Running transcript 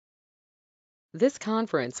This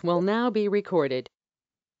conference will now be recorded.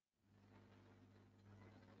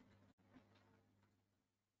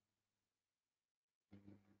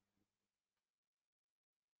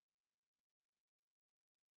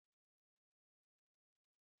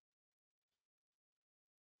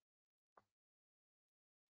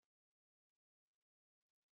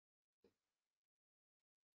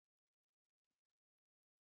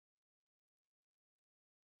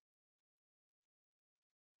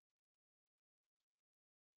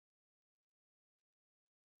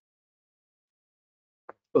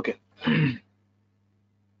 Okay,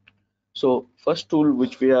 so first tool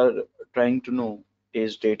which we are trying to know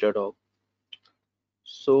is Datadog.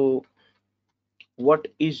 So what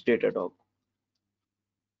is Datadog?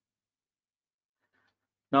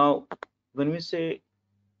 Now, when we say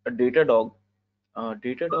a Datadog,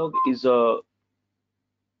 Datadog is a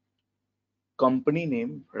company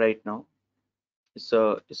name right now. It's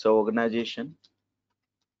a organization.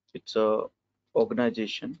 It's a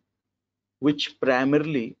organization which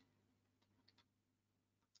primarily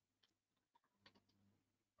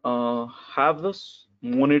have this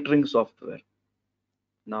monitoring software.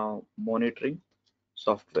 Now, monitoring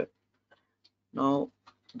software. Now,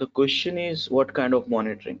 the question is what kind of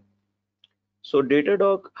monitoring? So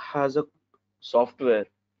Datadog has a software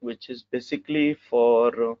which is basically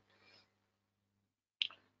for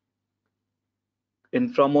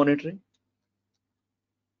infra monitoring,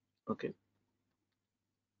 okay,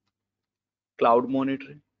 cloud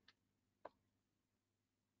monitoring,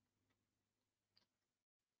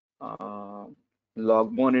 uh,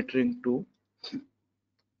 log monitoring too.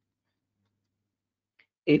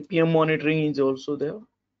 APM monitoring is also there,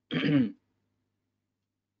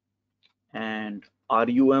 and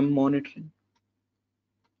RUM monitoring.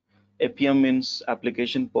 APM means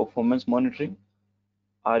application performance monitoring.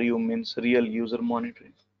 RU means real user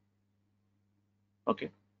monitoring.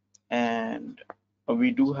 Okay, and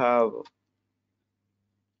we do have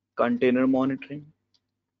container monitoring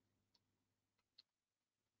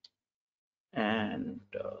and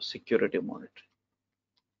security monitoring.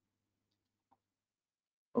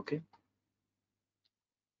 Okay,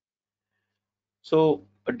 so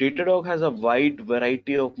Datadog has a wide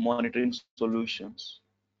variety of monitoring solutions,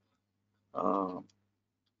 uh,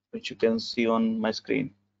 which you can see on my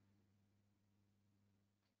screen,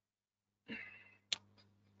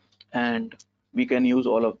 and we can use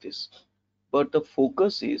all of this. But the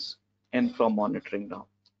focus is infra monitoring now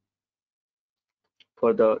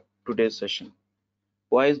for the today's session.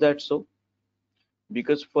 Why is that so?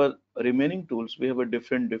 Because for remaining tools, we have a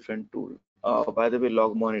different tool. By the way,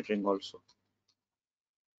 log monitoring also.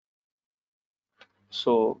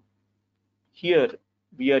 So here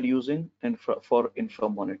we are using infra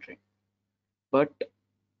monitoring, but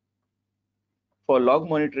for log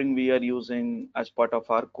monitoring, we are using, as part of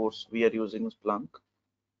our course, we are using Splunk,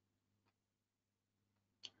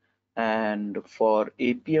 and for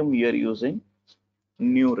APM, we are using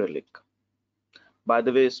New Relic. By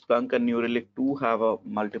the way, Splunk and New Relic do have a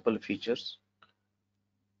multiple features.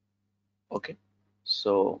 Okay,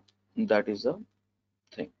 so that is the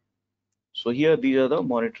thing. So here, these are the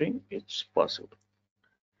monitoring. It's possible.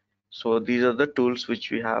 So these are the tools which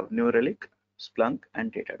we have: New Relic, Splunk,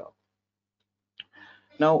 and Datadog.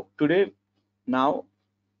 Now today, now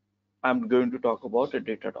I'm going to talk about a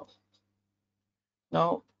Datadog.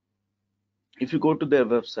 Now, if you go to their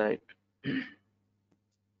website,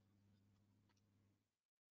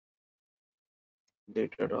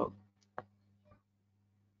 Datadog.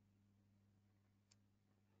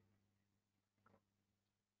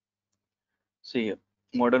 See here,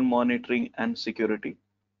 modern monitoring and security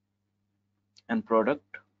and product.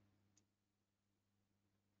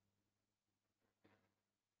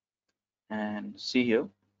 And see here,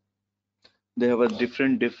 they have a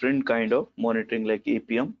different kind of monitoring like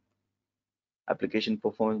APM, application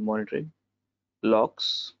performance monitoring,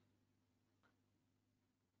 logs,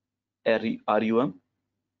 RUM,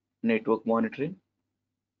 network monitoring,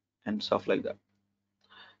 and stuff like that.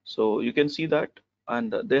 So you can see that,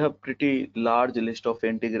 and they have pretty large list of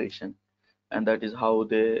integration, and that is how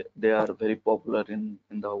they are very popular in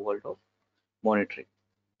the world of monitoring.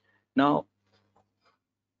 Now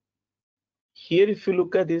here, if you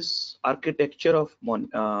look at this architecture of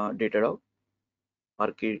Datadog,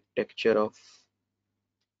 architecture of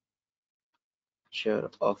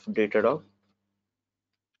Datadog.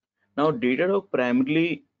 Now Datadog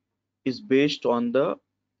primarily is based on the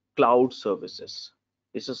cloud services.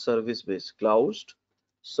 It's a service-based cloud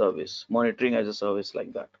service, monitoring as a service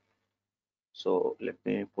like that. So let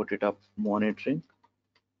me put it up: monitoring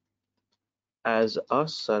as a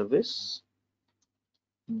service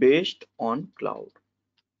based on cloud.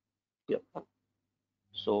 Yep.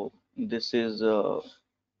 So this is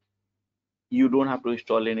you don't have to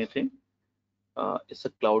install anything. It's a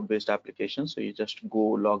cloud-based application, so you just go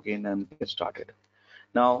log in and get started.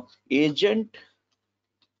 Now, agent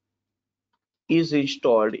is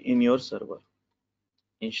installed in your server.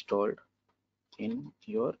 Installed in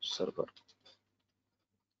your server.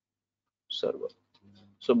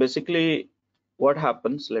 So basically, what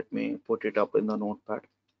happens? Let me put it up in the notepad.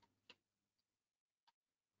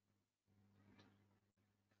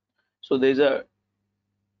 So there's a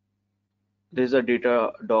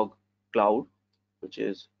Datadog cloud, which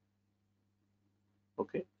is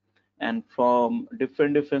okay, and from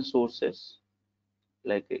different sources,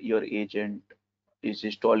 like your agent is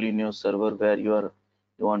installed in your server where you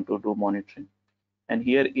want to do monitoring, and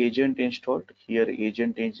here agent installed, here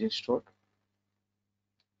agent is installed,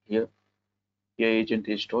 here agent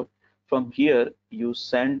is installed. From here you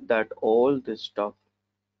send that all this stuff,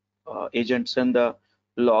 agent send the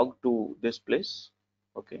log to this place,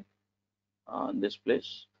 okay, this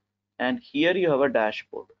place, and here you have a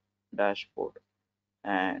dashboard,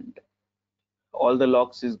 and all the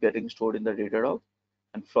logs is getting stored in the Datadog,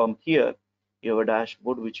 and from here you have a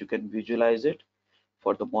dashboard which you can visualize it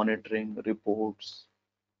for the monitoring reports,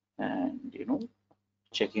 and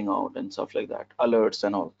checking out and stuff like that, alerts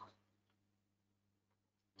and all.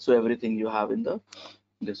 So everything you have in the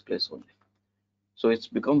this place only. So it's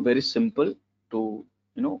become very simple to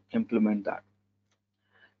implement that.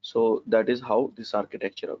 So that is how this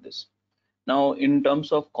architecture of this. Now in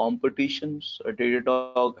terms of competitions,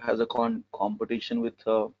 Datadog has a competition with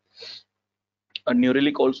New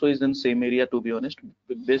Relic also is in same area, to be honest.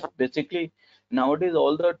 Basically nowadays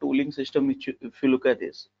all the tooling system which if you look at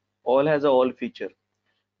this, all has a all feature.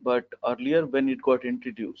 But earlier when it got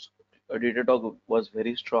introduced, Datadog was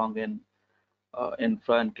very strong in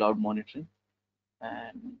infra and cloud monitoring,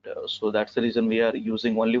 and so that's the reason we are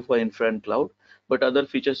using only for infra and cloud. But other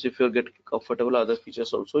features, if you get comfortable, other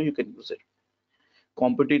features also you can use it.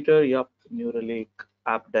 Competitor, yep, New Relic,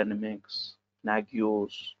 App Dynamics,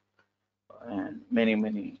 Nagios, and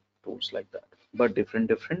many tools like that. But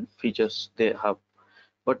different features they have,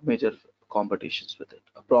 but major competitions with it.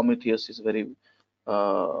 Prometheus is very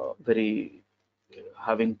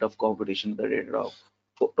having tough competition with the Datadog.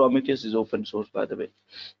 Prometheus is open source, by the way.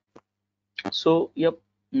 So yep,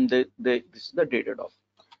 this is the Datadog.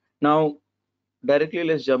 Now directly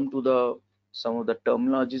let's jump to the some of the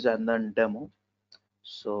terminologies and then demo.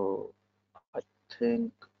 So I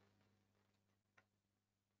think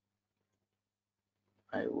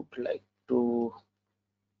I would like to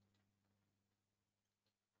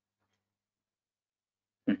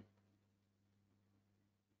hmm,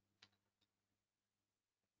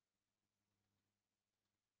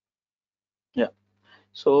 yeah.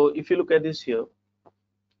 So if you look at this here,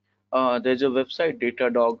 there's a website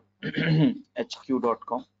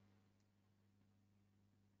datadog.hq.com.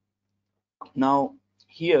 Now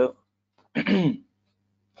here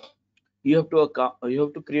you have to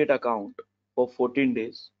create account for 14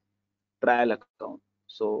 days trial account.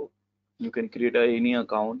 So you can create any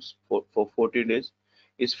accounts for 40 days.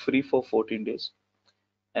 It's free for 14 days.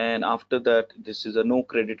 And after that, this is a no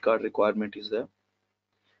credit card requirement is there.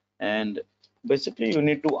 And basically you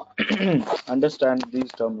need to understand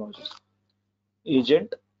these terminologies.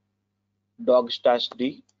 Agent, dog stash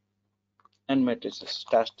D, and matrices.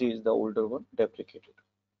 Stash D is the older one, deprecated.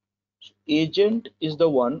 So agent is the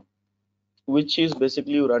one which is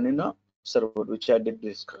basically you run in a server, which I did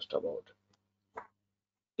discussed about.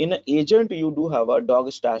 In an agent, you do have a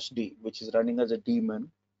dog stash D, which is running as a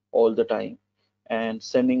daemon all the time and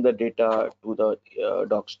sending the data to the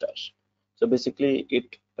dog stash. So basically,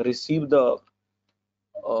 it receives the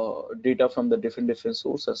data from the different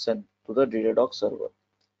sources sent to the Datadog server.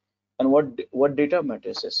 And what data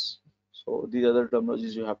matrices? So these other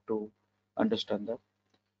terminologies you have to understand that.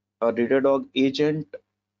 A Datadog agent,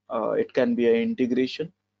 it can be an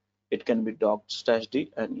integration, it can be dog stash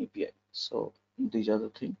D and API. So these are the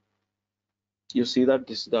things. You see that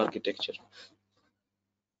this is the architecture.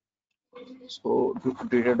 So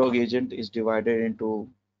Datadog agent is divided into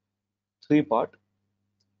three part: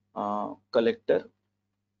 collector,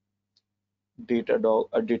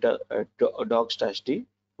 dog stash D,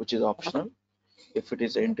 which is optional. If it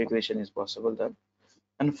is integration is possible then,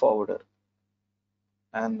 and forwarder,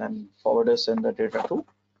 and then forwarder send the data to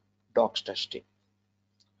dog stash D.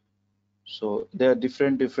 So there are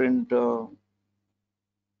different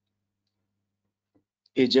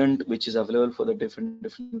agent which is available for the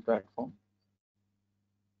different platform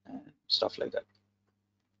and stuff like that.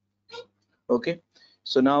 Okay,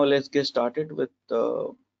 so now let's get started with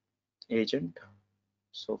agent.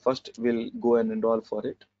 So first we'll go and enroll for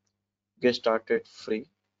it. Get started free.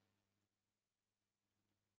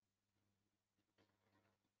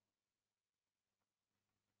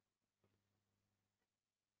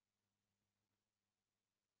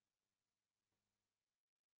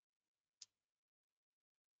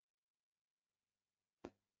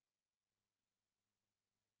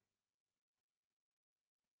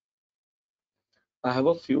 I have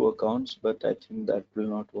a few accounts, but I think that will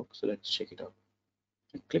not work. So let's check it out.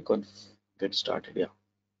 Click on get started. Yeah.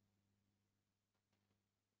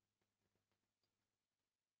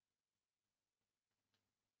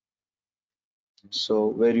 So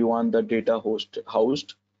where you want the data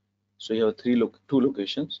housed. So you have two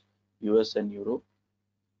locations, US and Europe.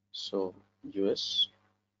 So US.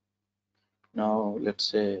 Now let's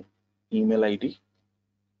say email ID.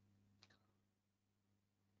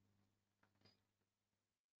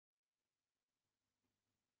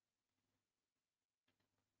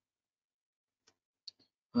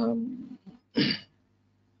 Um,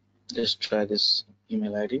 let's try this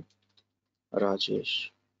email ID. Rajesh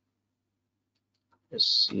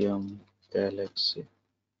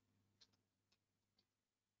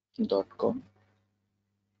scmgalaxy.com.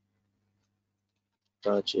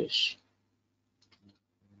 Rajesh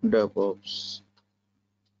DevOpsSchool.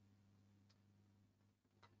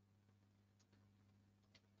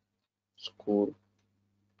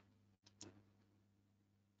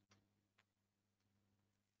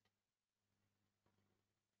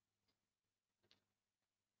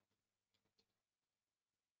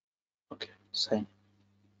 Okay, sign.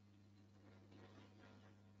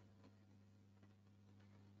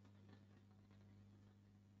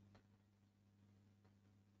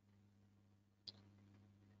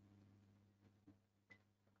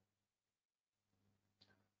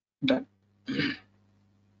 Done.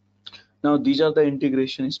 Now these are the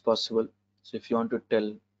integration is possible. So if you want to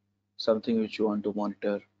tell something which you want to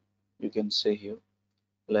monitor, you can say here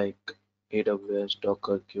like AWS,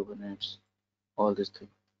 Docker, Kubernetes, all these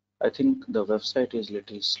things. I think the website is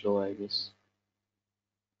little slow, I guess.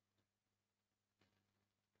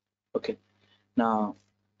 Okay, now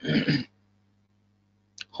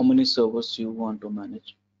how many servers you want to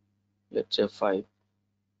manage? Let's say 5.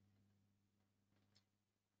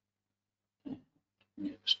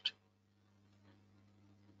 Next.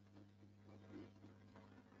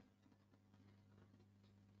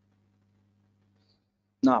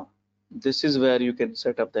 Now, this is where you can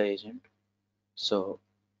set up the agent. So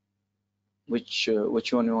which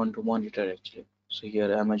one you want to monitor actually. So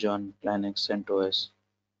here Amazon, Linux, CentOS,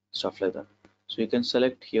 stuff like that. So you can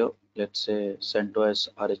select here, let's say CentOS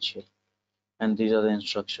RHL, and these are the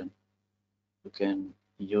instruction. You can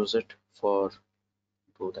use it for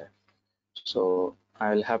do that. So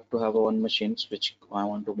I'll have to have one machines which I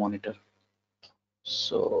want to monitor.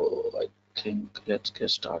 So I think let's get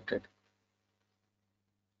started.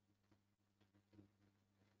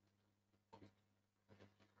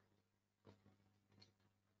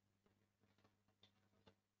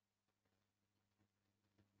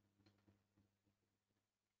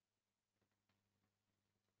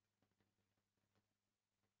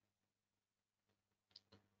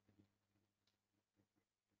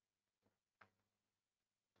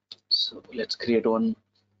 So let's create one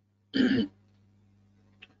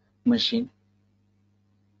machine.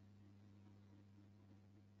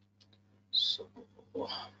 So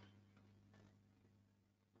let's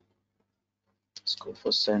go for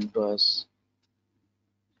CentOS.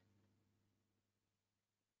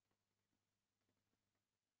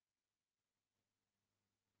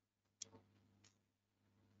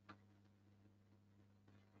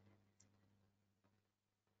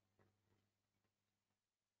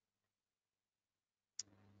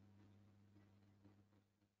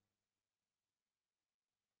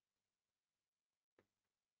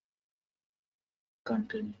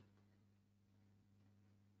 Continue.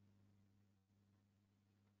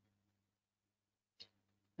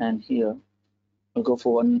 And here we'll go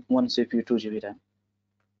for one CPU, 2 GB RAM,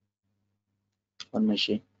 one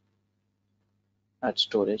machine. Add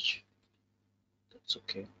storage. That's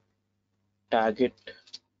okay. Tag it.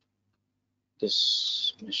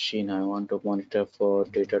 This machine I want to monitor for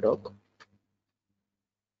Datadog.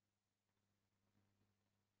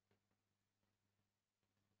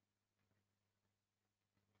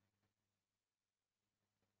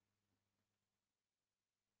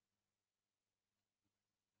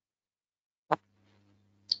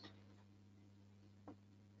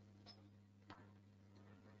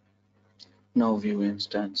 Now view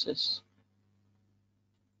instances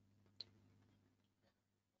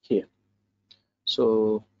here.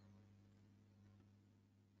 So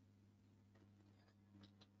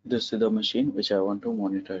This is the machine which I want to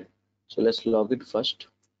monitor. So let's log it first.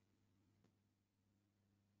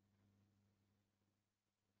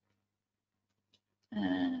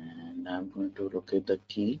 And I'm going to locate the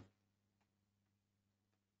key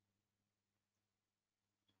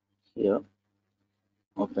here.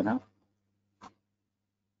 Open up.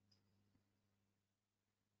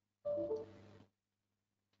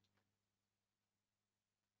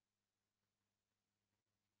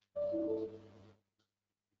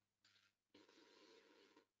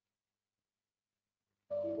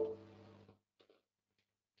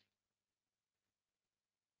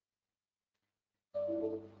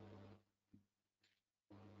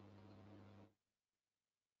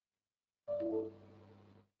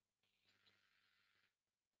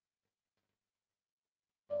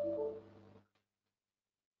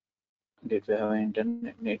 Did we have an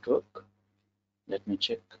internet network? Let me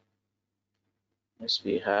check. Yes,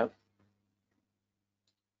 we have.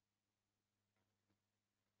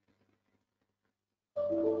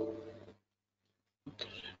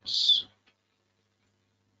 Let's-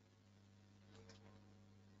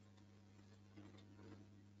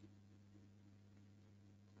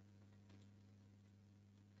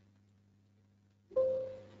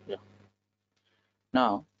 Yeah.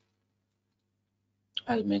 Now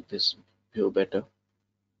I'll make this view better.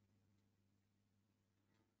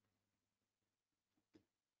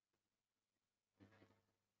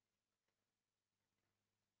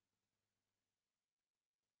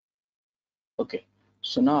 Okay.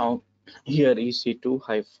 So now here EC2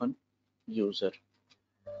 hyphen user.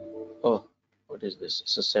 Oh, what is this?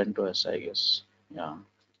 It's a CentOS, I guess. Yeah.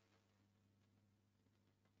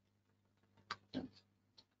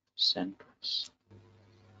 CentOS.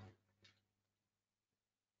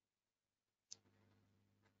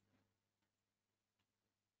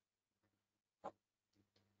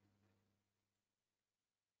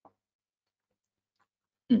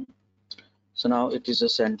 Hmm. So now it is a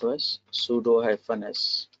CentOS sudo hyphen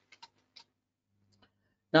s.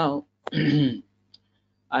 Now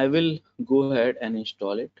I will go ahead and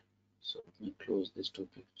install it. So let me close this to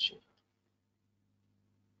picture.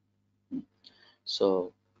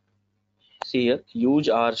 So see here, use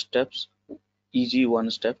R steps, easy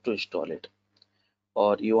one step to install it.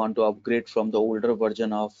 Or you want to upgrade from the older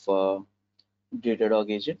version of Datadog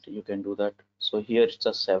agent, you can do that. So here it's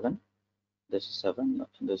a 7. This is 7.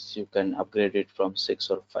 This you can upgrade it from 6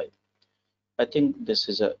 or 5. I think this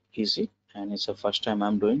is a easy and it's the first time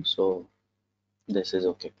I'm doing, so this is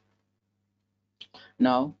okay.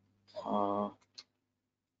 Now I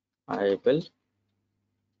will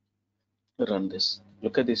run this.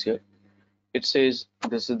 Look at this here. It says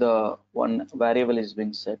this is the one variable is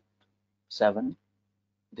being set 7.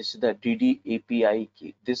 This is the DD API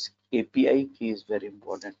key. This API key is very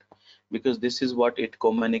important because this is what it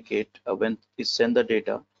communicate when it send the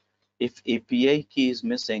data. If API key is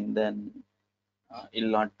missing, then it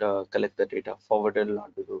will not collect the data. Forwarder will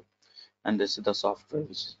not be good. And this is the software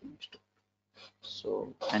which is being used.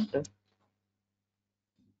 So enter,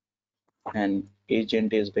 and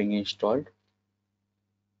agent is being installed.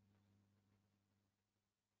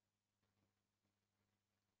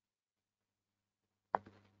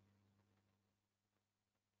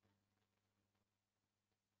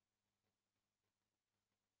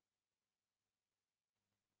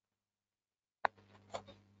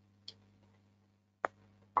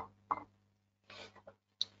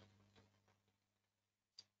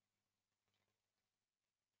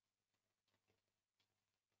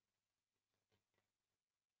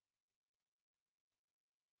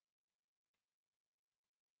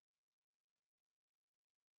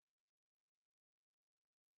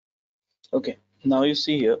 Okay, now you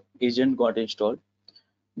see here agent got installed.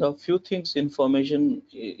 The few things information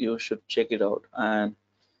you should check it out. And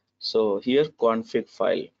so here config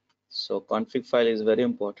file. So config file is very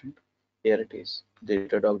important. Here it is,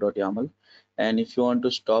 datadog.yaml. And if you want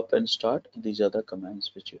to stop and start, these are the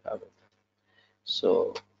commands which you have.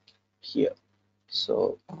 So here,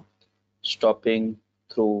 so stopping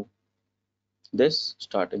through this,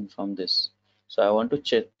 starting from this. So I want to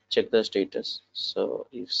check the status. So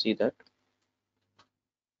you see that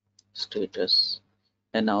status,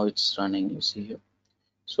 and now it's running. You see here.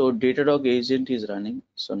 So Datadog agent is running.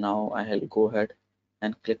 So now I will go ahead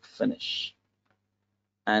and click finish.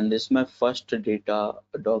 And this is my first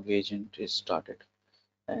Datadog agent is started,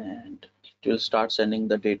 and it will start sending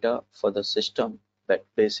the data for the system but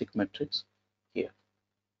basic metrics here.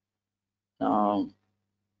 Now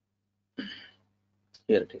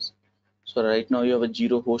here it is. So right now you have a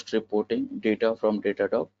zero host reporting data from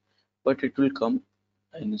Datadog, but it will come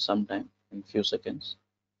in some time, in few seconds,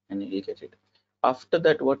 and you'll get it. After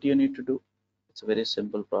that, what you need to do, it's a very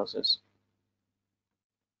simple process.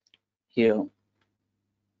 Here,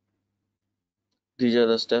 these are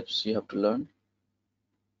the steps you have to learn.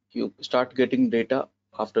 You start getting data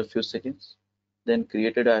after a few seconds, then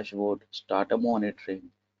create a dashboard, start a monitoring,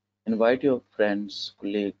 invite your friends,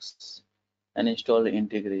 colleagues, and install the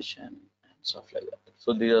integration and stuff like that.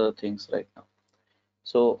 So these are the things right now.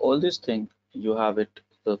 So all these things you have it,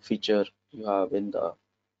 the feature you have in the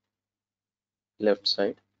left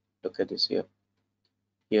side. Look at this here.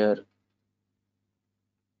 Here,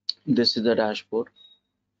 this is the dashboard,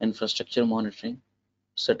 infrastructure monitoring,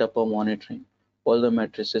 setup of monitoring, all the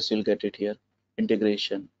matrices you'll get it here,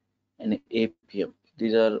 integration and APM.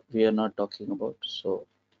 These are we are not talking about. So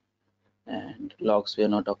and logs we are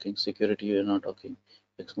not talking, security we are not talking,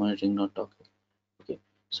 X monitoring not talking. Okay,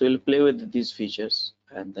 so we'll play with these features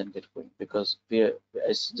and then get going, because we are,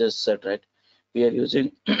 as just said, right, we are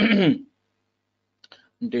using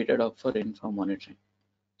Datadog for info monitoring.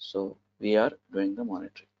 So we are doing the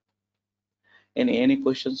monitoring. Any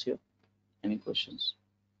questions here? Any questions?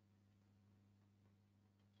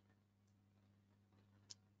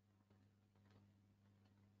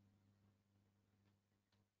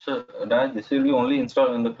 So that this will be only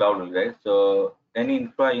installed in the cloud, right? So any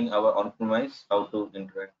infra in our on-premise, how to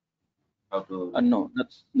interact, how to No,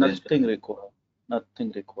 register? nothing required.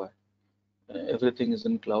 Nothing required. Everything is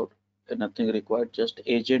in cloud. Nothing required. Just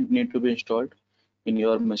agent need to be installed in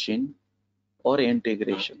your machine or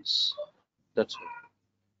integrations. That's all.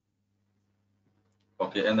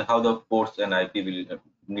 Okay, and how the ports and IP will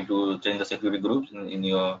need to change the security groups in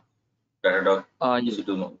your Datadog Yes,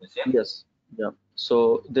 EC2 machine? yes, yeah.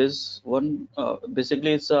 So this one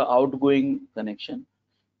basically it's a outgoing connection.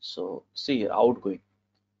 So see outgoing.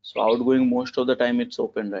 So outgoing most of the time it's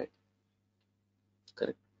open, right?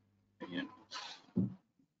 Correct. Yeah.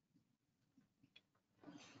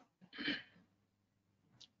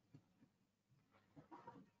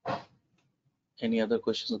 Any other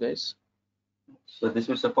questions, guys? So this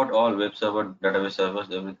will support all web server, database servers,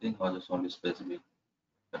 everything, or just only specific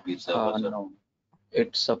page servers? Or No,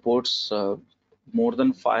 it supports more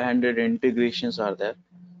than 500 integrations are there.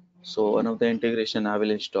 So one of the integration I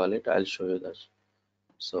will install it. I'll show you that.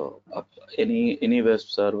 So any web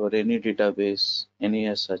server, any database, any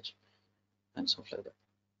as such, and stuff like that.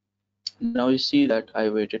 Now you see that I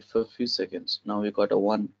waited for a few seconds. Now we got a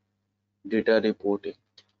one data reporting.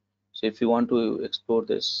 So if you want to explore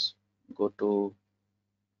this, go to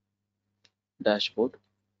dashboard,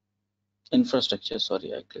 infrastructure.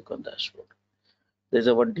 Sorry, I click on dashboard. There's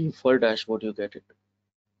a one default dashboard you get it,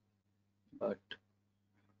 but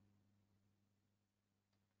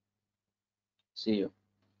see here.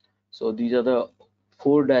 So these are the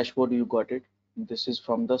four dashboard you got it. This is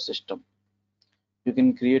from the system. You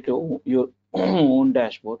can create your own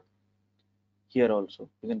dashboard here also.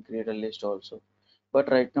 You can create a list also. But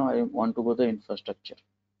right now I want to go the infrastructure.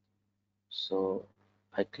 So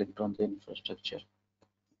I clicked on the infrastructure.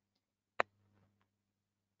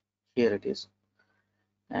 Here it is.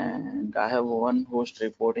 And I have one host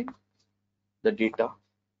reporting the data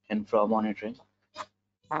infra monitoring.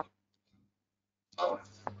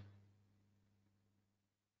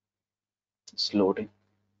 It's loading.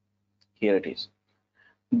 Here it is.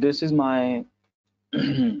 This is my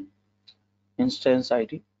instance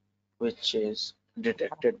ID, which is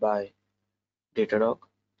detected by Datadog.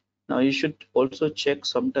 Now you should also check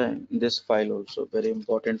sometime this file also, very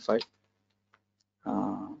important file.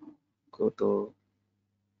 Uh, Go to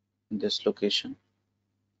this location.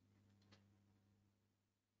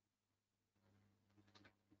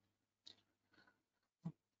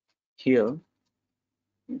 Here,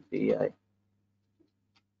 PI.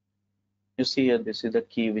 You see here, this is the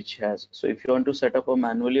key which has. So if you want to set up a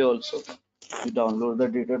manually also, you download the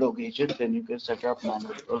Datadog agent, then you can set up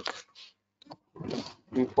manually also.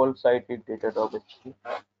 Default site is Datadog HP.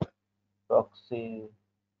 Proxy,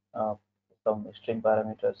 uh, some string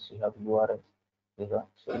parameters, you have URL. These are.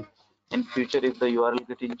 So in future, if the URL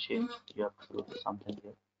getting changed, you have to do something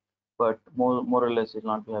here. But more or less, it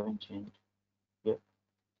will not be having changed here.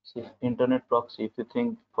 See, internet proxy. If you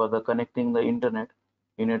think for the connecting the internet,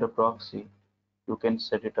 you need a proxy. You can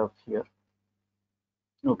set it up here.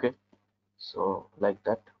 Okay. So like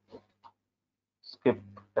that. Skip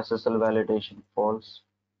SSL validation false.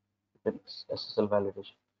 SSL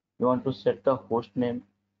validation. You want to set the host name.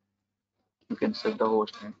 You can set the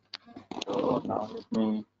host name. So now let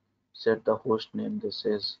me set the host name. This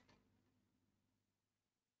is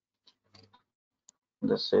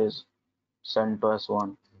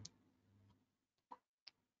CentOS1.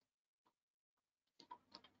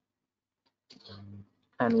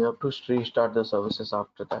 and you have to restart the services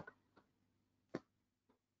after that.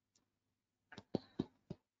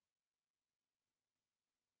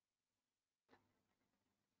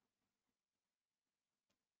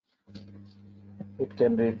 It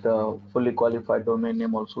can read the fully qualified domain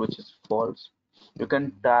name also, which is false. You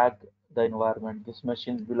can tag the environment. This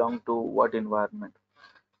machine belong to what environment?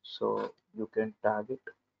 So you can tag it.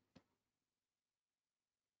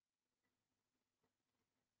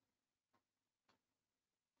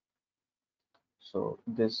 So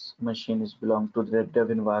this machine is belong to the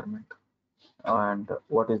dev environment. And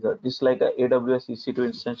what is that? This is like a AWS EC2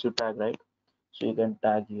 instance you tag, right? So you can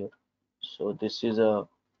tag here. So this is a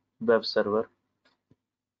web server,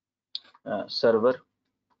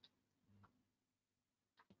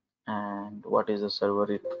 and what is a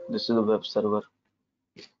server? This is a web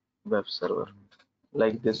server.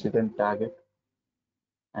 Like this, you can tag it,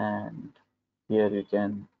 and here you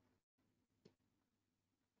can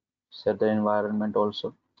set the environment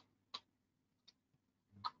also,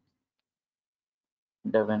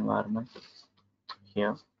 dev environment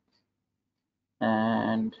here,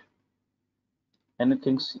 and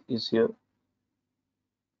anything is here.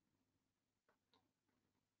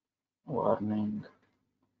 Warning,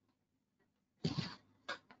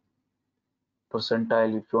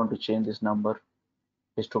 percentile. If you want to change this number,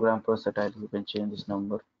 histogram percentile, you can change this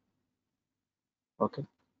number. Okay.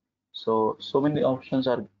 So many options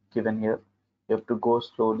are given here. You have to go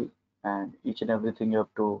slowly, and each and everything you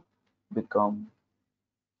have to become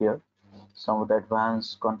here. Some of the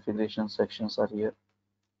advanced configuration sections are here.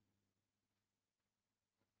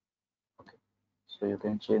 Okay, so you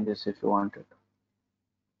can change this if you want it.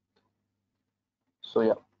 So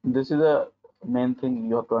yeah, this is the main thing.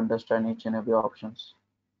 You have to understand each and every options,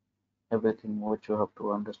 everything which you have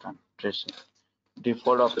to understand. Tracing.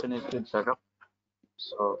 Default option is in setup.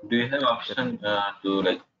 So Do you have option to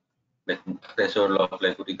like threshold of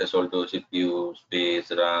like putting threshold to CPU, space,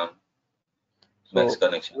 RAM, max so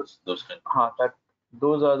connections, those kind? that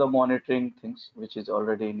those are the monitoring things which is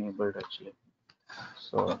already enabled actually.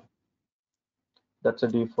 So that's a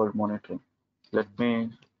default monitoring. Let me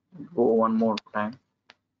go one more time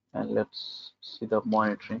and let's see the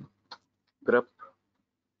monitoring. Grep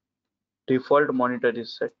default monitor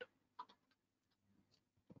is set.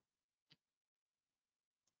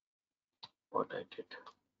 What I did,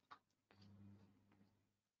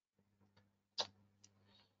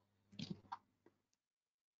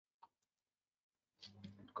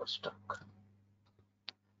 it got stuck.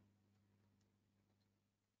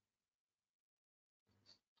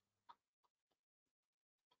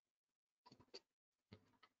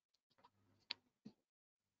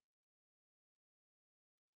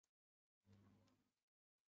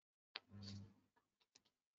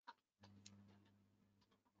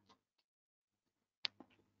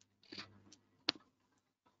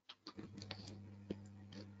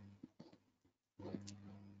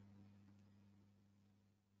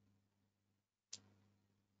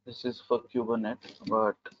 This is for Kubernetes,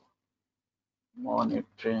 but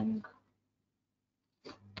monitoring,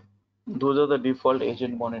 those are the default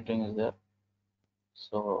agent monitoring is there.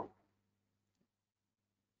 So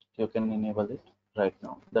you can enable it right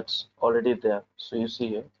now. That's already there. So you see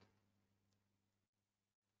here,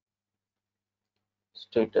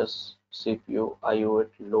 status, CPU, IO,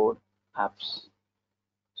 load, apps.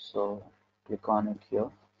 So click on it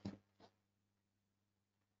here.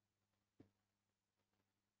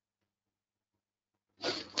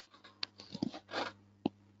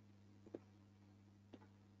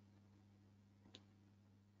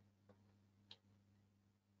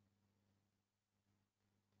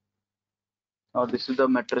 Now this is the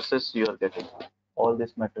matrices you are getting. All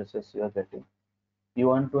these matrices you are getting. You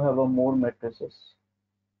want to have a more matrices,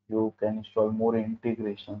 you can install more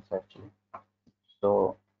integrations actually.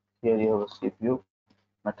 So here you have a CPU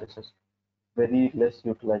matrices, very less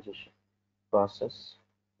utilization, process,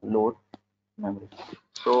 load, memory.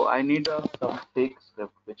 So I need some fake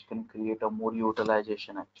script which can create a more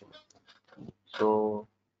utilization actually. So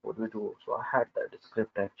what do we do? So I had that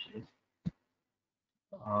script actually.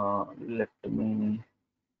 Let me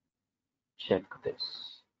check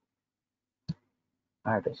this.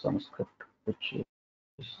 I had some script which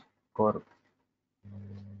is for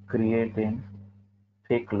creating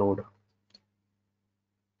fake load.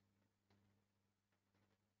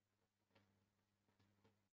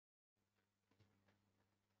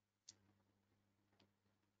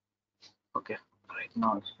 Okay, right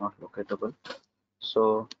now it's not locatable.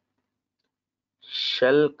 So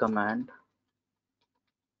shell command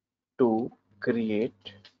to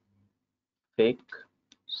create fake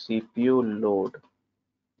CPU load.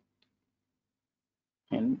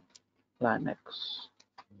 in Linux.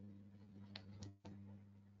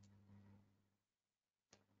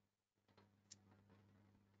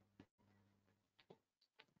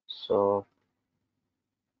 So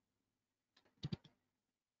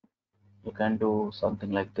you can do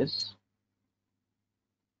something like this.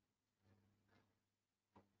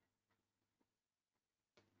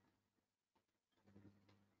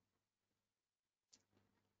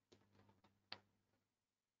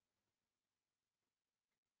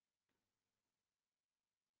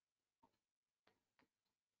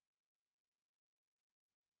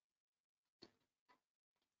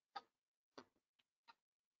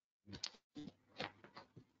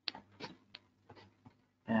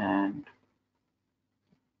 And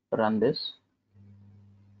run this.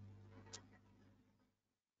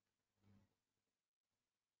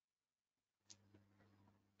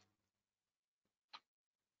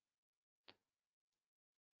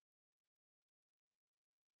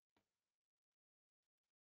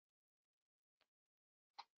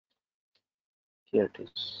 Here it is.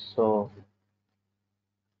 So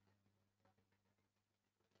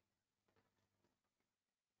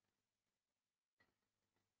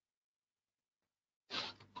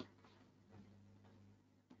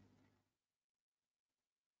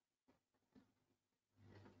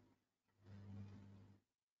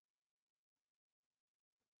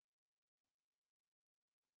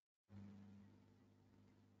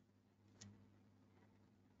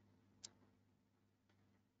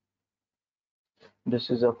this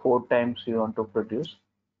is a 4 times you want to produce.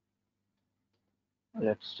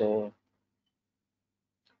 Let's say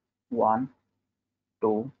 1,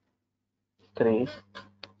 2, 3,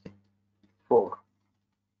 4.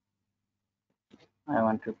 I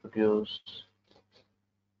want to produce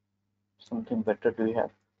something better. Do we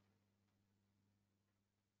have?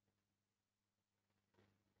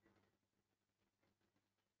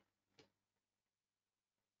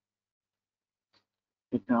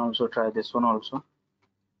 You can also try this one also.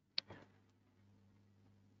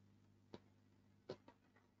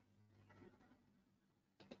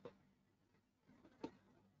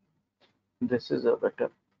 This is a better.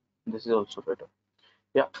 This is also better.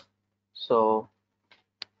 Yeah. So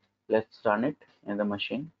let's run it in the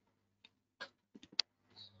machine.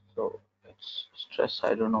 So it's stress.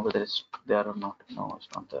 I don't know whether it's there or not. No, it's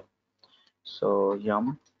not there. So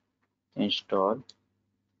yum install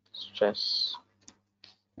stress.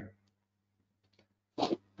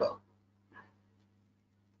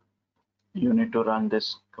 You need to run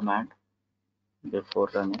this command before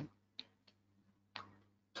running.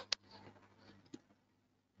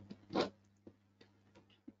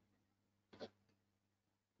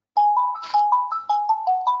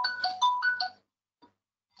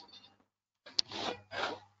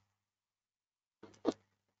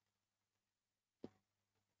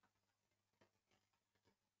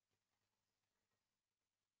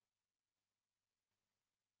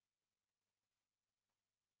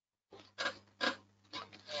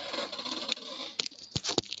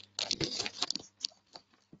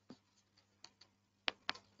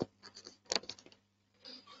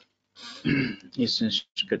 It's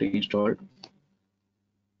getting installed.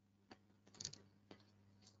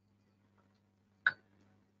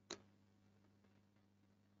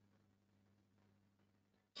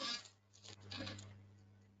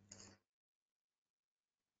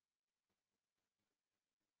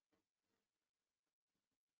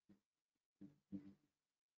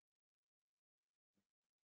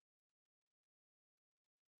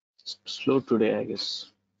 Slow today, I guess.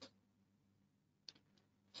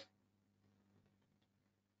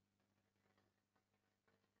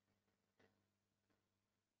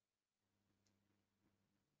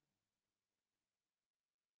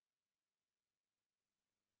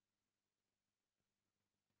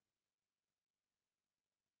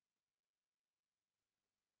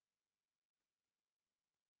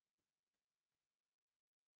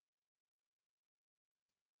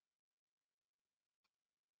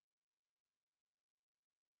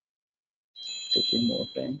 Taking more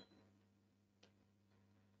time.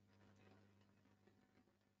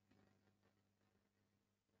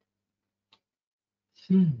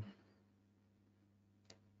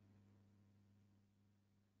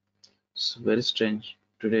 It's very strange.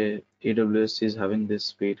 Today AWS is having this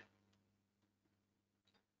speed.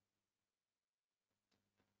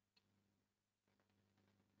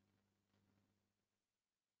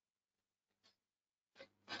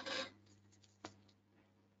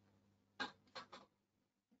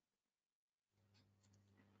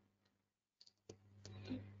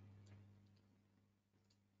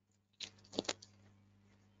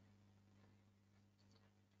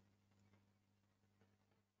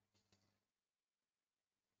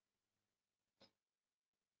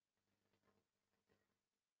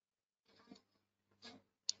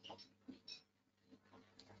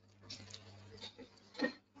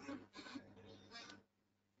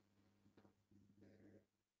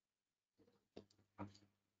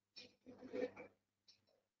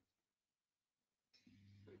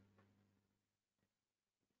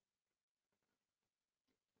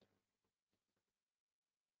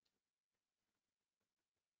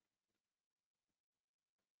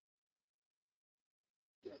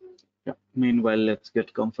 Yeah. Meanwhile, let's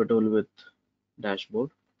get comfortable with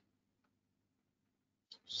dashboard.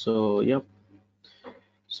 So yeah,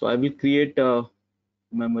 so I will create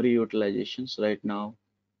memory utilizations right now.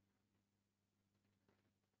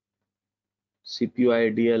 CPU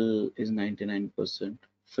ideal is 99%,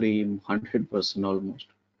 free 100% almost.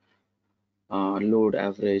 Load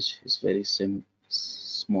average is very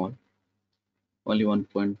small, only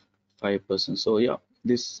 1.5%. So yeah,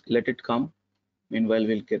 this let it come. Meanwhile,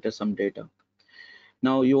 we'll get some data.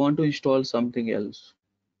 Now you want to install something else.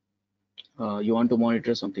 You want to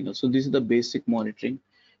monitor something else. So this is the basic monitoring,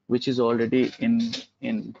 which is already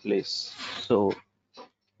in place. So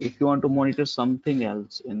if you want to monitor something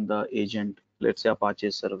else in the agent, let's say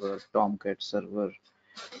Apache server, Tomcat server,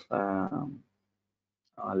 um,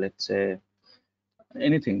 let's say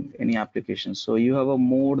anything, any application. So you have a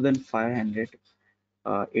more than 500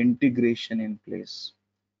 integration in place.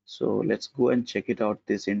 So let's go and check it out,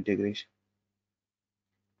 this integration.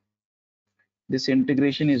 This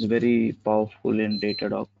integration is very powerful in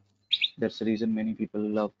Datadog. That's the reason many people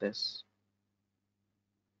love this.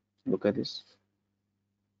 Look at this.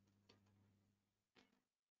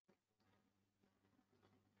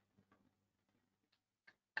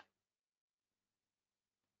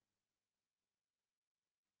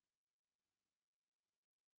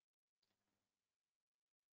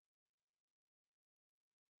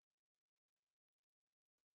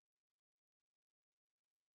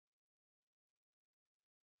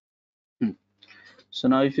 Hmm. So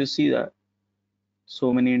now if you see that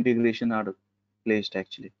so many integration are placed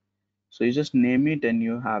actually. So you just name it and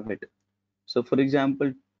you have it. So for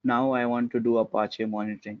example, now I want to do Apache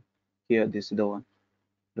monitoring. Here, this is the one.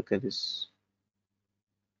 Look at this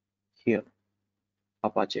here,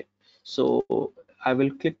 Apache. So I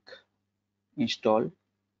will click install.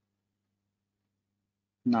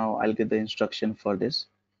 Now I'll get the instruction for this.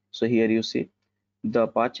 So here you see the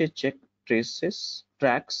Apache check traces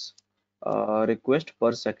tracks request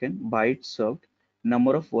per second, byte served,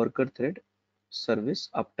 number of worker thread, service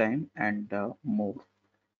uptime, and more.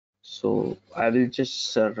 So I will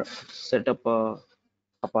just set up a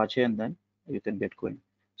Apache and then you can get going.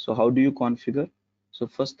 So how do you configure? So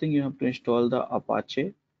first thing you have to install the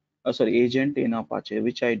Apache, agent in Apache,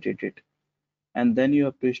 which I did it. And then you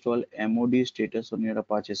have to install mod status on your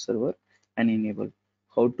Apache server and enable.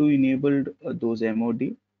 How to enable those mod?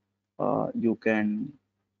 You can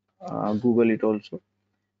Google it also.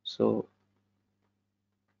 So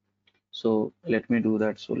let me do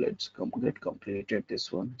that. So let's get completed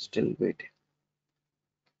this one. Still waiting.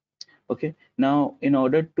 Okay, now in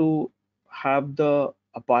order to have the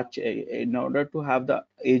Apache, in order to have the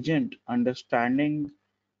agent understanding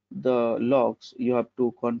the logs, you have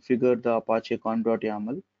to configure the Apache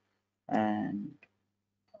con.yaml and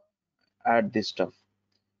add this stuff.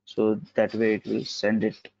 So that way it will send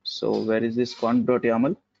it. So where is this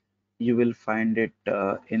con.yaml? You will find it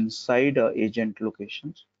inside agent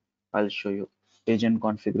locations. I'll show you agent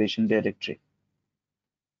configuration directory.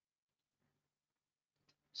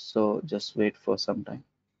 So just wait for some time.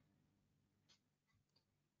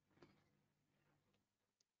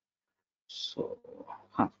 So,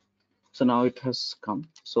 so now it has come.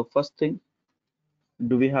 So first thing,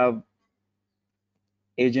 do we have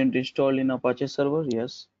agent installed in Apache server?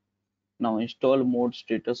 Yes. Now install mod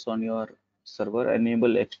status on your server,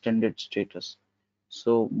 enable extended status.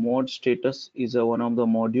 So mod status is one of the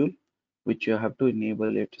module which you have to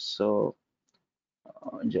enable it. So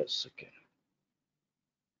just a second.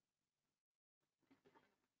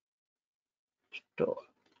 Install.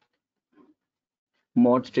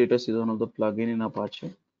 Mod status is one of the plugin in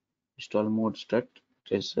Apache. Install mod stat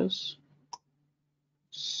traces.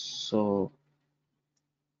 So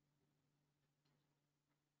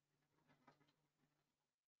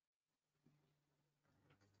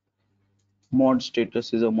mod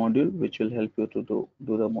status is a module which will help you to do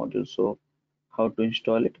the module. So how to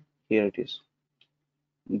install it? Here it is.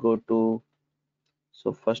 Go to,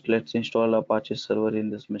 so first let's install Apache server in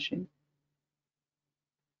this machine.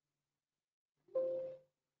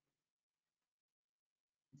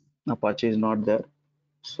 Apache is not there,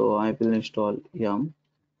 so I will install yum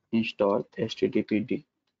install httpd.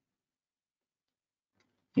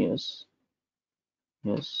 Yes,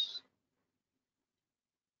 yes.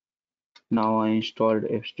 Now I installed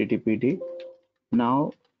httpd.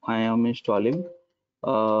 Now I am installing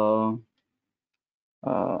uh,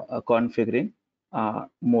 configuring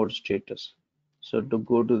mode status. So to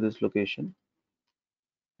go to this location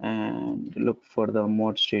and look for the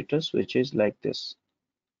mode status, which is like this.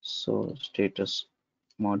 So status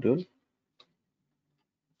module.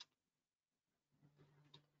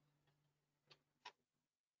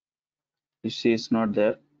 You see it's not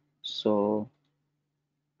there. So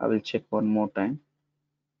I will check one more time.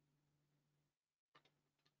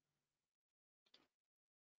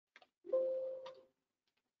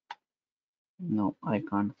 No, I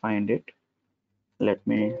can't find it. Let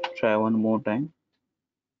me try one more time.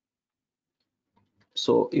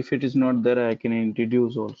 So if it is not there, I can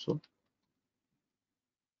introduce also.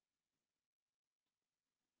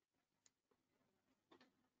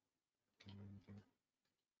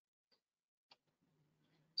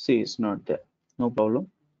 See, it's not there. No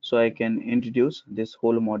problem. So I can introduce this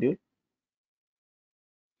whole module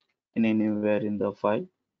in anywhere in the file,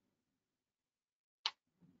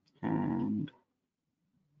 and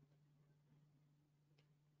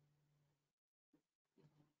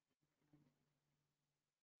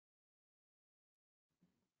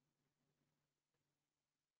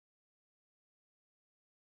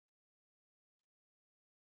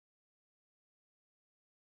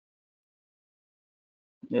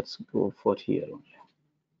let's go for here only.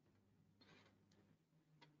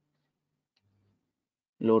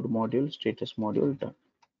 Load module, status module, done.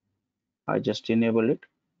 I just enable it.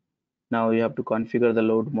 Now you have to configure the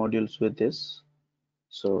load modules with this.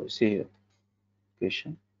 So see here,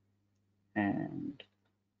 location, and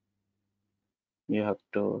you have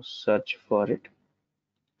to search for it.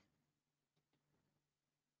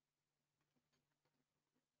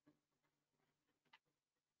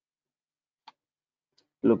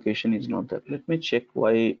 Location is not there. Let me check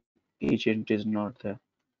why each int is not there.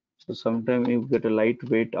 So sometimes you get a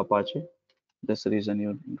lightweight Apache. That's the reason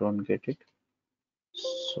you don't get it.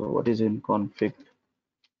 So what is in config?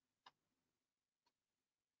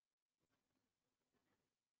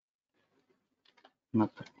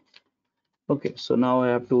 Nothing. Okay, so now I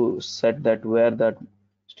have to set that where that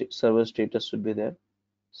server status should be there.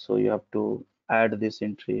 So you have to add this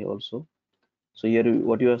entry also. So here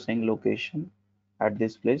what you are saying, location at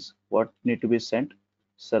this place, what need to be sent?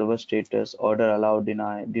 Server status, order, allow,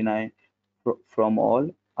 deny from all,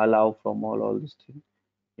 allow from all these things.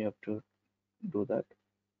 You have to do that.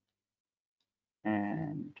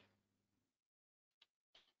 And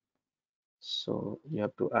so you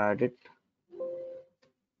have to add it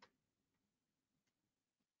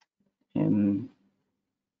in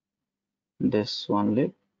this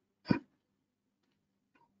only.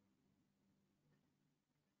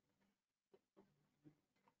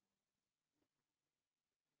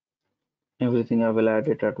 Everything I will add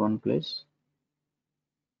it at one place.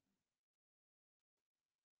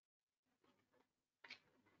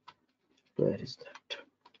 Where is that?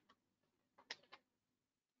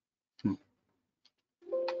 Hmm.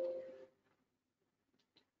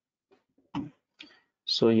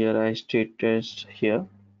 So here I status here.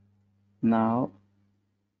 Now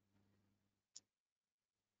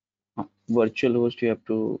virtual host, you have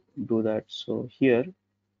to do that. So here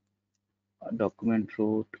document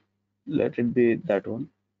root, let it be that one,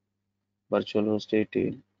 virtual host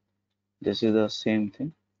 18. This is the same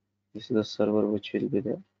thing. This is the server which will be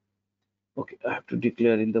there. Okay, I have to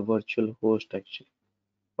declare in the virtual host actually,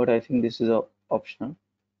 but I think this is a optional.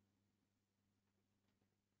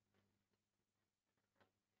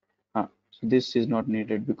 So this is not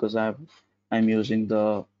needed because I'm using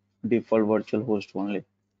the default virtual host only.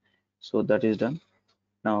 So that is done.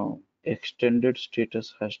 Now extended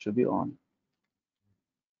status has to be on.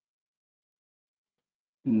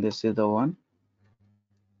 And this is the one.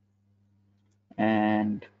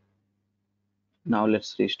 And now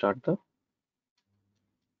let's restart the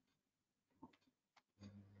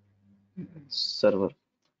server.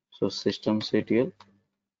 So systemctl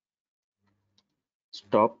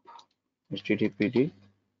stop httpd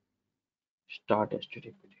start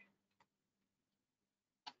httpd.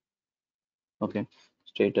 Okay,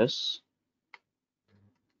 status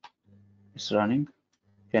is running.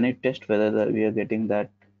 Can it test whether we are getting that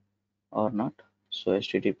or not? So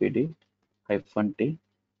httpd -t.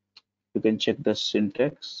 You can check the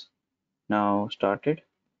syntax. Now started.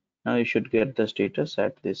 Now you should get the status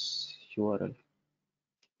at this URL,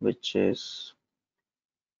 which is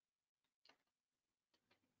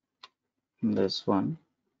this one,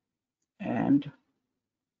 and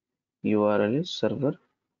URL is server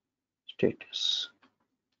status.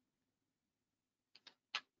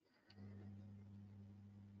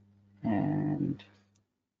 And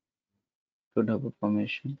should have a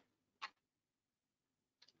permission.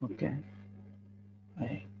 Okay,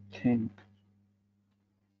 I think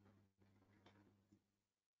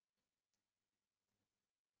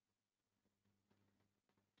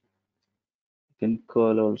you can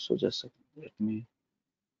call also. Just let me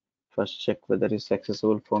first check whether it's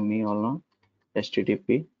accessible for me or not.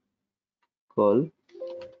 HTTP call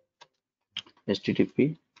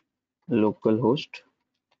HTTP localhost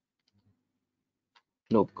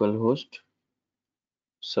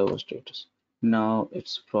server status. Now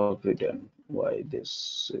it's probably done. Why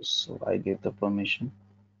this is so I gave the permission.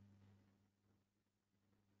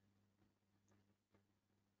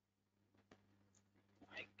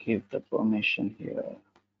 I give the permission here.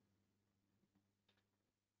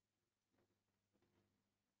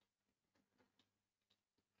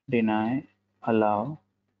 Deny, allow,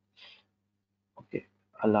 okay,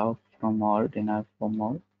 allow from all, deny from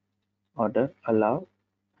all, order, allow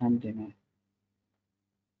and deny.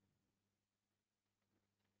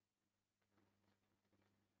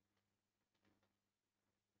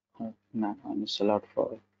 No, and it's allowed for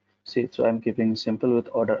all. See, so I'm keeping simple with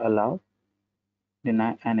order, allow,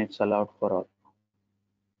 deny, and it's allowed for all.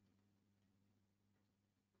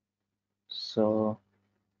 So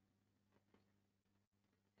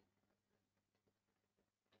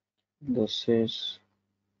this is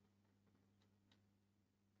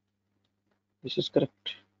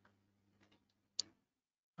correct.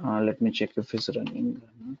 Let me check if it's running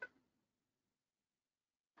or not.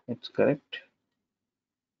 It's correct.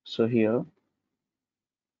 So here,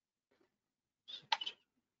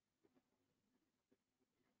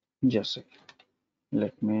 just a second.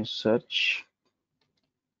 Let me search.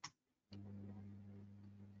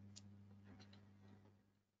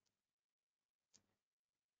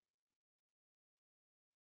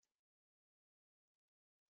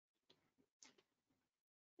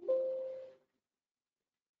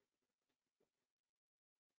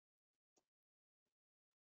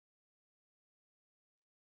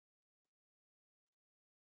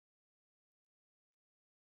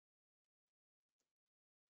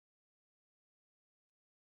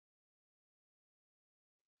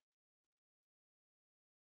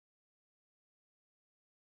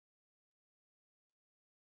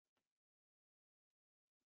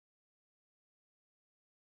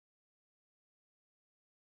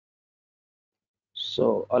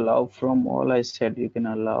 So allow from all, I said you can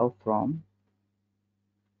allow from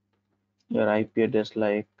your IP address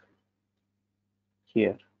like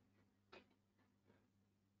here.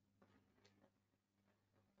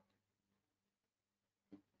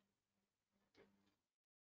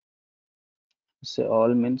 Say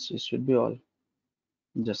all means it should be all.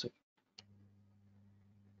 Just a second.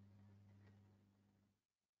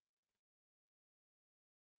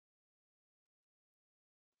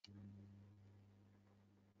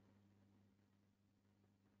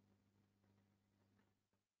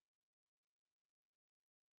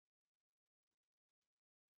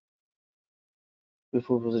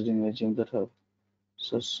 Before proceeding, assume that have.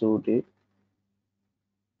 So sudo.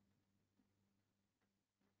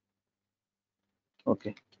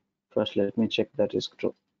 Okay. First, let me check that is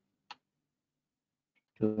true.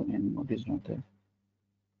 And mode is not there.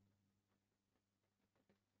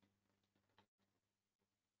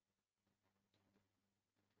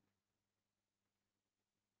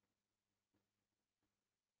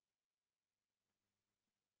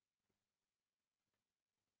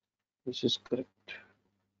 This is correct.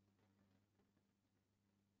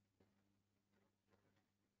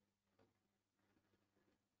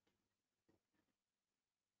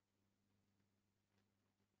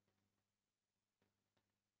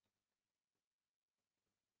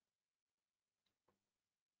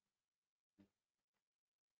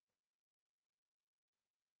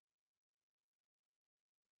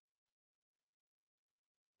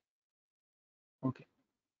 Okay.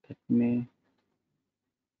 Let me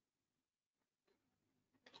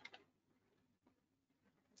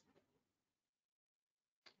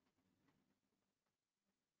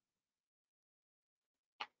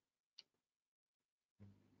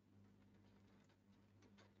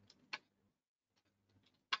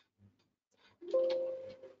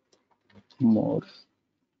more.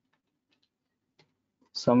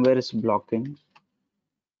 Somewhere is blocking.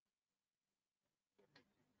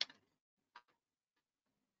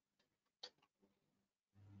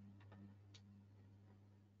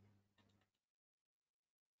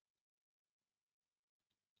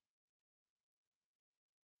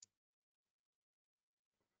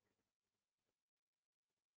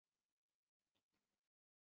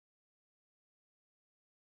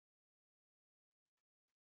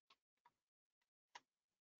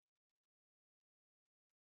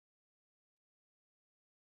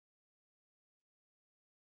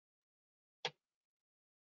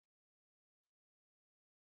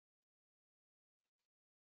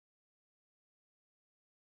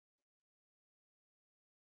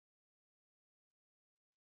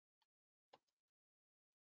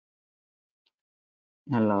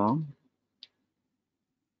 Allow.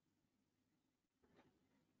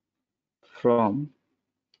 from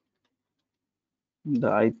the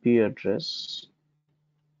IP address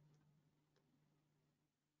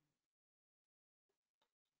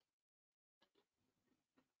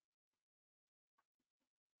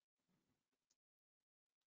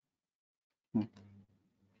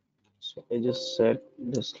so I just said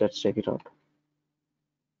this. Let's check it out.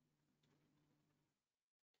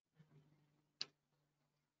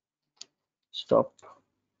 Stop.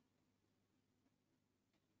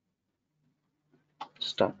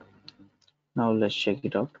 Start. Now let's check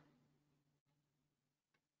it out.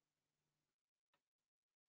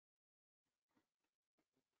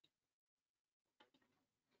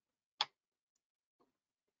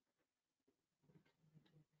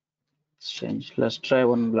 Let's change. Let's try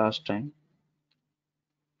one last time.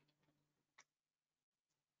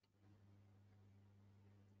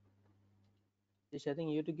 Yes, I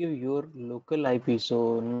think you have to give your local IP,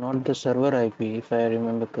 so not the server IP, if I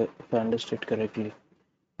remember, if I understood correctly.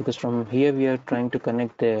 Because from here we are trying to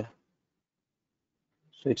connect there,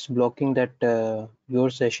 so it's blocking that your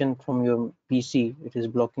session from your PC. It is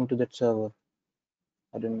blocking to that server.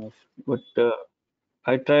 I don't know if. But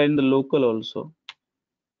I tried in the local also.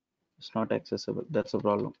 It's not accessible. That's a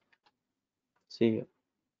problem. See here.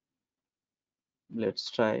 Let's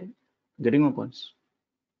try getting my points.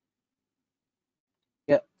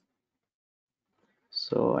 Yeah.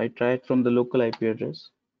 So I tried from the local IP address.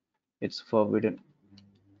 It's forbidden.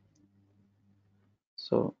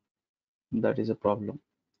 So that is a problem.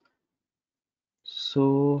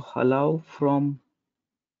 So allow from,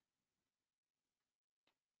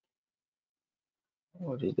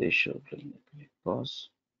 what is the issue? Pause.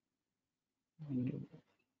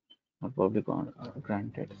 Not public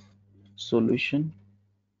granted. Solution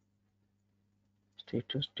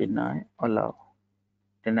status deny allow.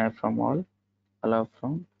 Deny from all, allow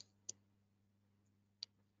from.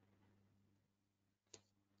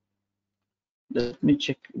 Let me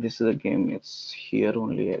check. This is a game. It's here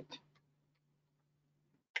only at.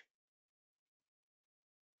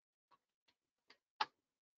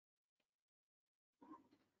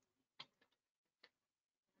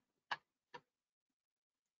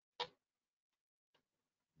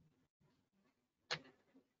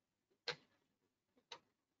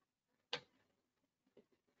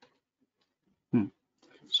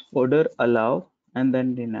 So order allow and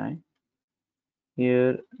then deny.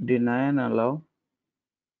 Here deny and allow.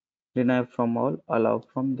 Deny from all, allow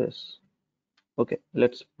from this. Okay,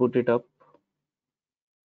 let's put it up.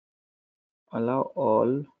 Allow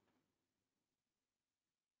all.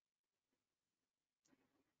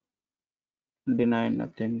 Deny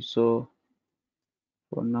nothing. So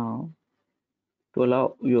for now, to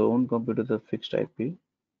allow your own computer the fixed IP,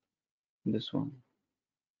 this one.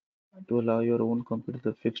 To allow your own computer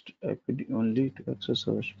the fixed IP only to access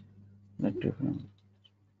search network.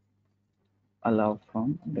 Allow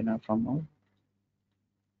from, deny from all.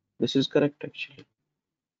 This is correct actually.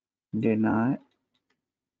 Deny,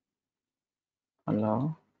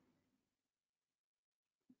 allow.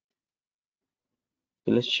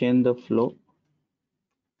 Okay, let's change the flow.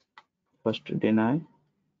 First deny,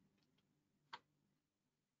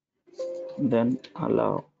 then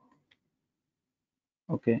allow.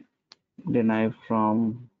 Okay, deny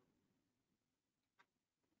from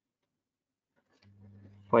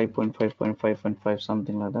 5.5.5.5,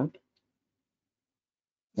 something like that.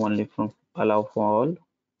 Only from allow for all,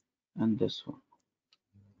 and this one.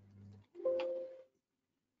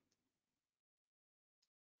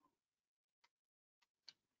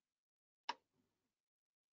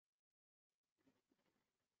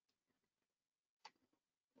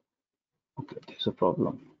 Okay, there's a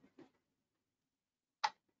problem.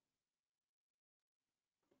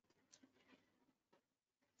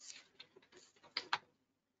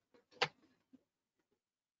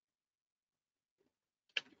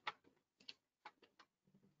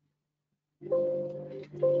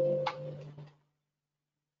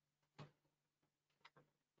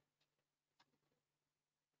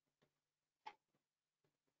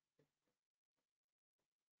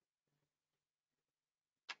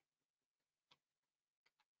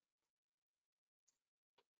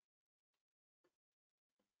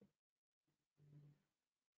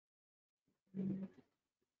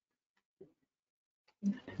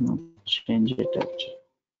 No, change it actually.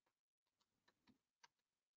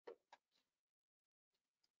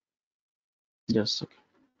 Just okay.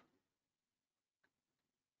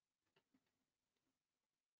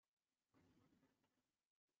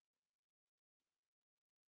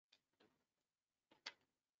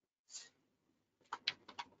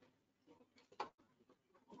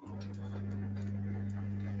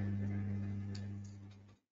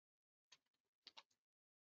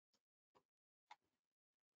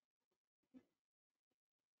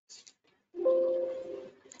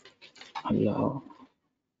 allow.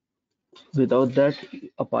 Without that,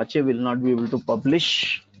 Apache will not be able to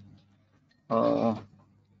publish the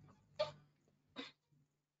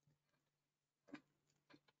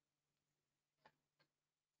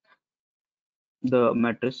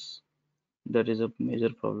matrix. That is a major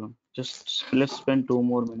problem. Just let's spend 2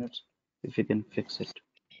 more minutes if we can fix it.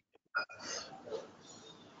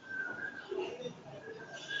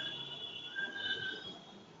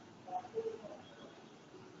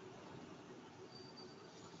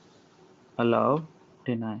 Allow,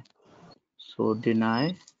 deny. So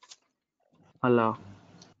deny, allow,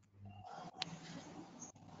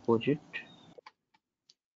 project,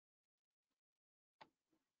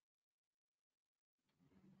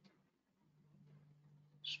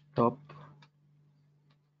 stop,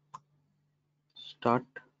 start.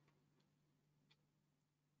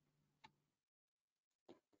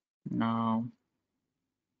 Now,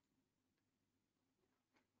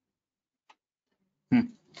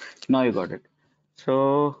 now you got it.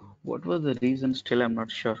 So what was the reason? Still, I'm not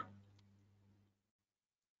sure.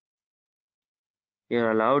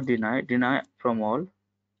 Here, allow, deny, deny from all.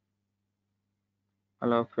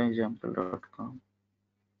 Allow from example.com.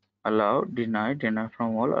 Allow, deny, deny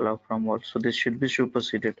from all, allow from all. So this should be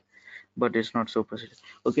superseded, but it's not superseded.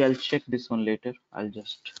 Okay, I'll check this one later. I'll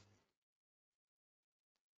just.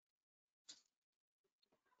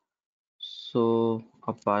 So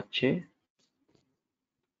Apache.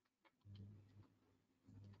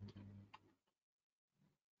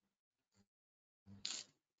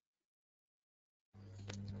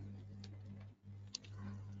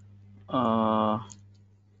 Uh,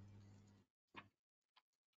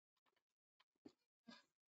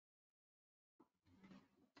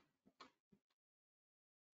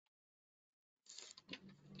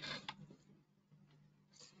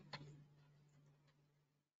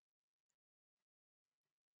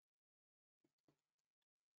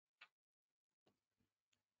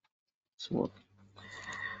 so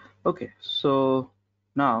okay, so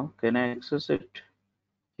now can I access it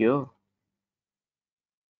here?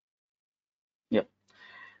 Yeah.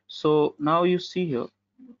 So now you see here,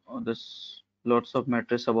 this lots of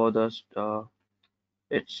matrix about us.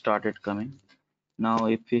 It started coming. Now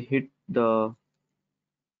if we hit the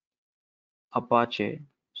Apache,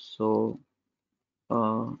 so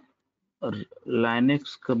uh,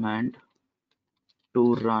 Linux command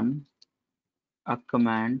to run a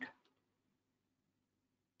command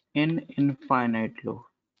in infinite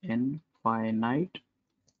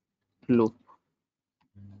loop.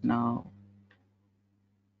 Now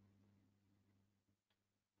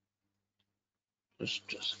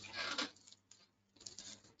just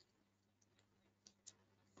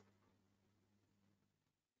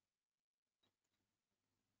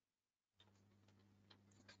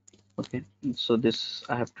okay. So this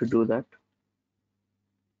I have to do that.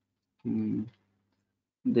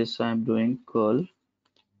 This I'm doing curl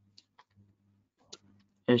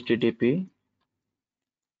http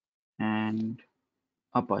and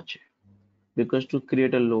Apache, because to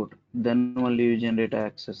create a load, then only you generate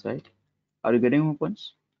access, right? Are you getting my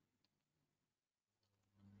points?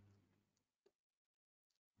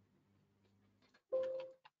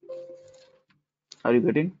 Are you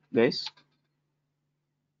getting, guys?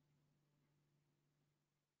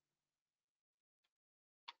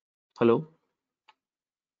 Hello?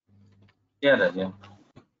 Yeah, Raj, yeah.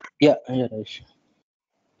 Yeah, Raj.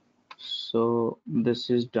 So this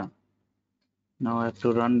is done. Now I have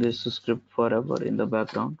to run this script forever in the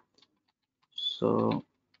background. So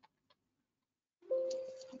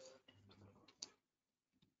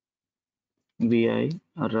vi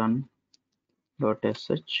run.sh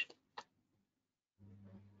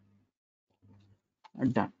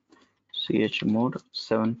done. Chmod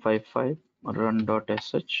 755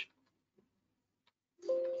 run.sh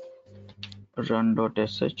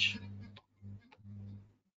run.sh.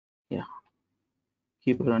 Yeah,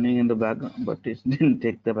 keep running in the background, but it didn't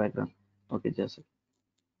take the background. Okay, just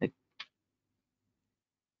like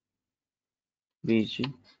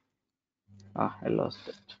vg. I lost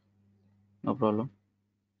it. No problem.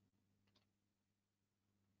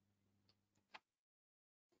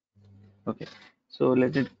 Okay, so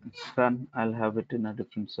let it run. I'll have it in a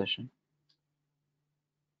different session.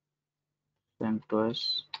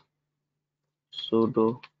 CentOS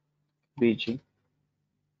sudo vg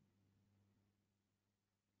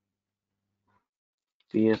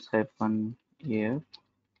ps-af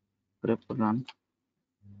grep run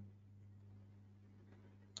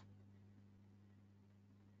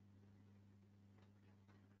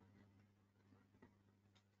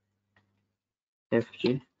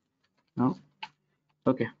fg. No.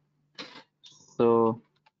 Okay, so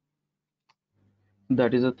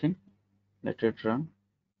that is a thing. Let it run.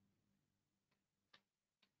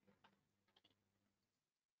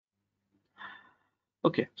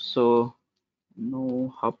 Okay, so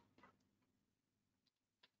no hub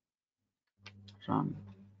run.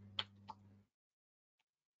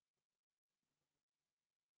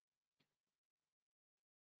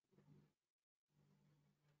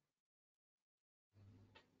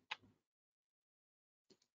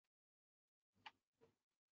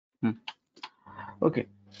 Okay,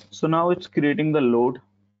 so now it's creating the load.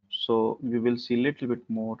 So we will see a little bit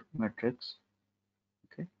more metrics.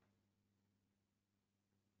 Okay,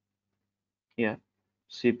 yeah,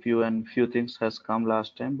 CPU and few things has come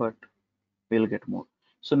last time, but we'll get more.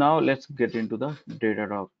 So now let's get into the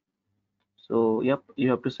Datadog. So yep,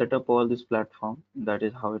 you have to set up all this platform. That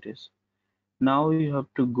is how it is. Now you have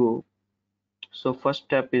to go. So first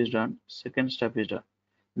step is done. Second step is done.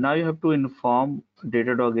 Now you have to inform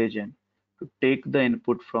Datadog agent to take the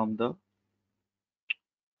input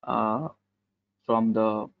uh, from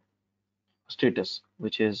the status,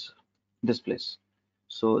 which is this place.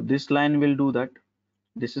 So this line will do that.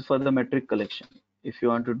 This is for the metric collection. If you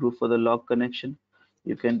want to do for the log connection,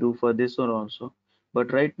 you can do for this one also.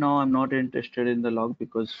 But right now I'm not interested in the log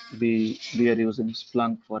because we are using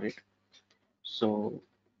Splunk for it. So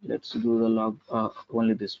let's do the log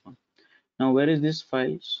only this one. Now where is this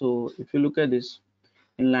file? So if you look at this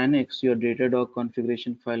in Linux, your Datadog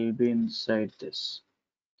configuration file will be inside this.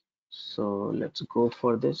 So let's go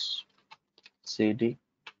for this cd,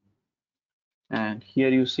 and here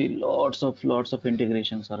you see lots of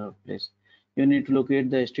integrations are in place. You need to locate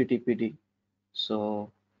the httpd.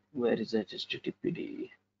 So where is that httpd?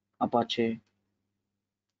 Apache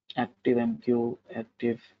ActiveMQ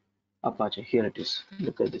active Apache, here it is.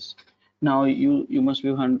 Look at this. Now you must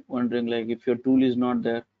be wondering, like, if your tool is not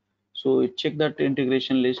there, so check that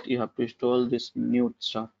integration list. You have to install this new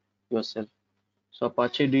stuff yourself. So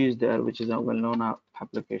Apache D is there, which is a well-known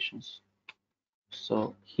applications.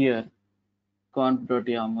 So here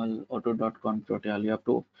conf.yaml, auto.conf.yaml, you have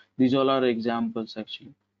to, these all are examples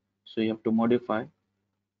actually. So you have to modify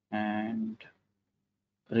and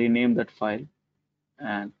rename that file,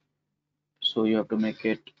 and so you have to make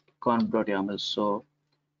it conf.yaml. So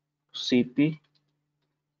cp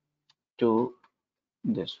to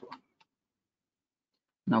this one.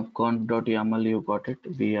 Now conf.yaml, you got it.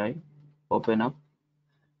 Vi, open up.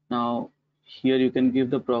 Now here you can give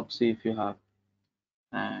the proxy if you have,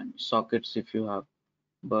 and sockets if you have,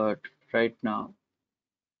 but right now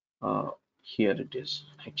here it is.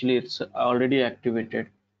 Actually it's already activated.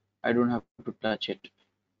 I don't have to touch it.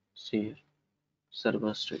 See here,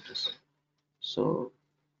 server status. So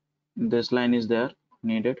this line is there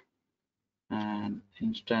needed, and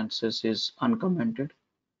instances is uncommented.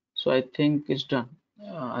 So I think it's done.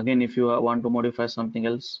 Again, if you want to modify something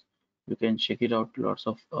else, you can check it out. Lots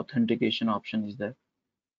of authentication option is there,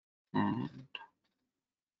 and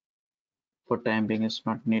for time being it's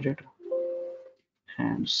not needed,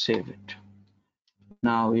 and save it.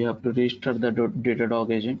 Now you have to restart the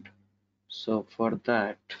Datadog agent. So for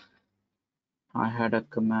that, I had a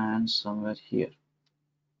command somewhere here.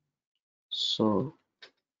 So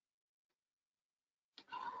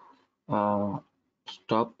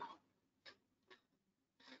stop,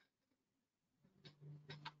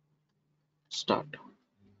 start.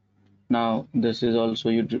 Now this is also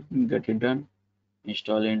you get it done.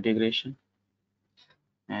 Install integration,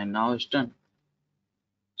 and now it's done.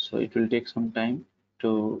 So it will take some time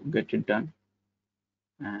to get it done,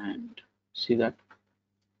 and see that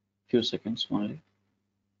few seconds only.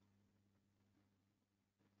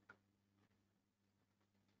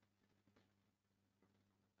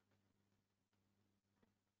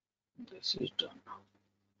 This is done.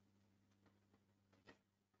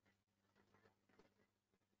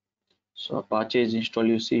 So Apache is installed.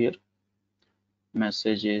 You see here,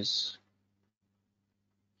 message is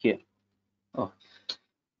here. Oh,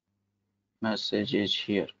 message is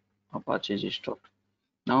here. Apache is installed.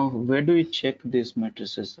 Now where do we check these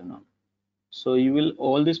matrices and all? So you will,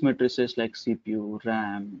 all these matrices like CPU,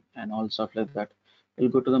 RAM, and all stuff like that, will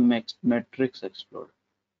go to the metrics explorer.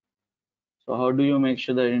 So how do you make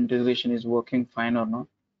sure that integration is working fine or not?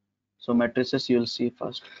 So matrices, you'll see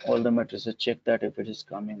first all the matrices, check that if it is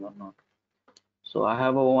coming or not. So I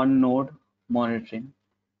have a one node monitoring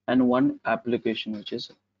and one application, which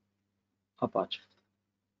is Apache.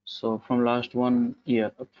 So from last 1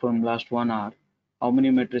 year, from last 1 hour, how many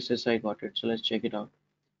matrices I got it? So let's check it out.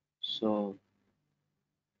 So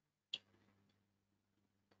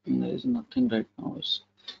there is nothing right now.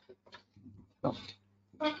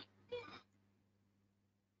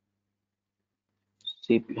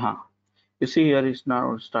 CPU, You see here it's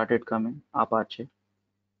now started coming Apache.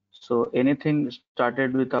 So anything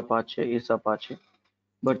started with Apache is Apache,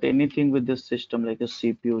 but anything with this system like a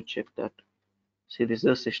CPU, check that. See, this is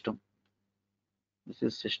a system. This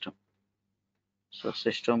is system. So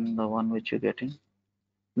system, the one which you're getting.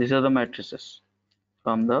 These are the matrices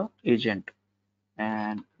from the agent,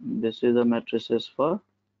 and this is the matrices for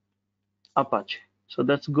Apache. So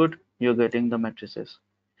that's good. You're getting the matrices.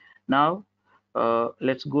 Now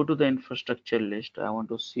let's go to the infrastructure list. I want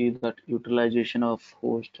to see that utilization of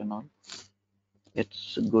host and all.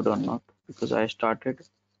 It's good or not, because I started.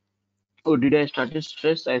 Oh, did I started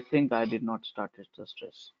stress? I think I did not start it, the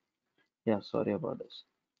stress. Yeah, sorry about this.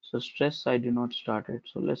 So stress I did not start it.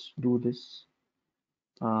 So let's do this.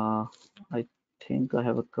 I think I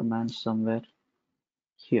have a command somewhere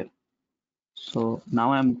here. So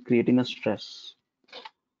now I'm creating a stress.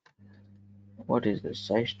 What is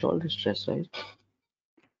this? I installed the stress, right?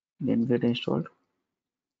 Didn't get installed.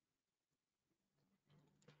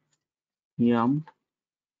 Yum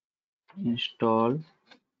install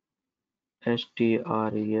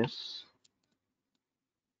STRES.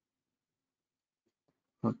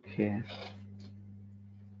 Okay.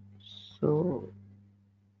 So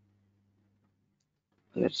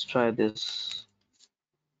let's try this.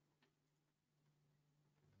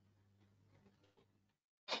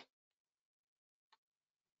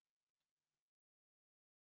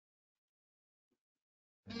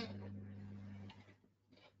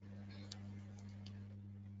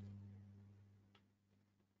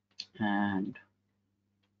 And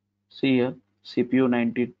see here, CPU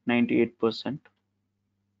 98%.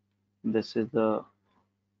 This is the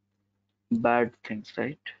bad things,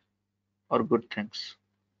 right? Or good things.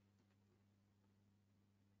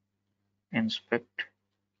 Inspect,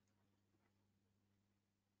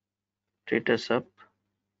 status up,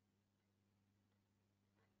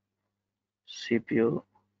 CPU.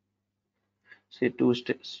 See, two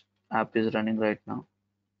app is running right now.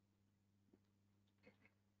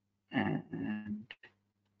 And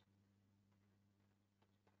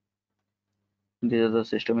these are the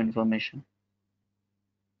system information.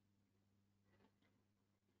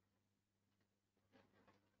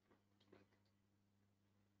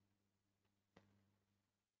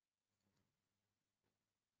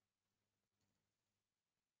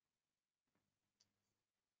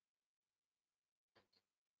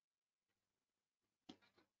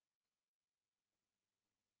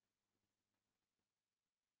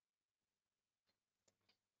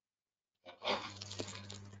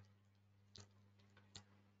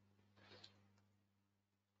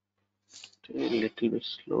 A little bit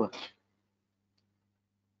slower.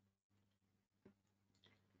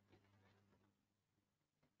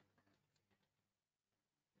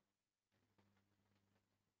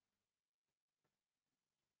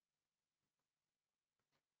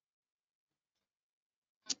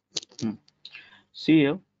 See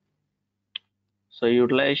here. So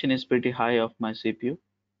utilization is pretty high of my CPU,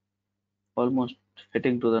 almost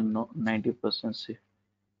hitting to the 90%.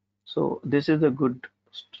 So this is a good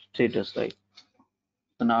status, right?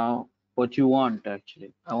 So now what you want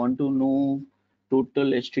actually, I want to know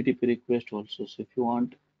total HTTP request also. So if you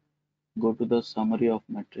want, go to the summary of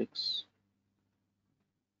metrics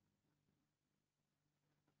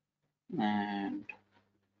and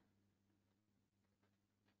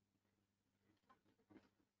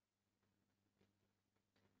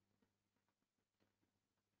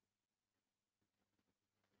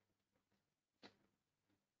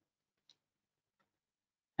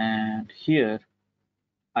here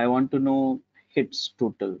I want to know hits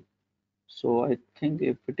total. So I think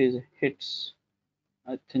if it is hits,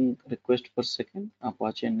 I think request per second,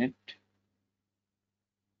 Apache net.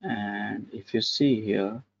 And if you see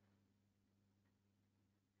here,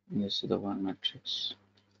 this is the one matrix.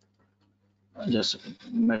 Just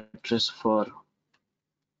matrix for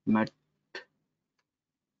matrix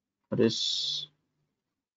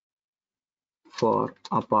for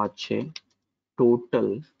Apache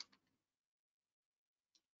total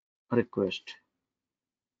request.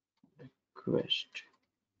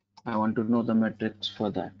 I want to know the metrics for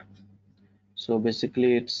that. So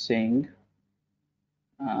basically it's saying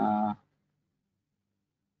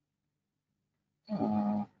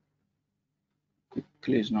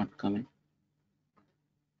quickly is not coming.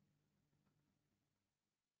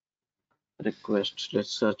 Request. Let's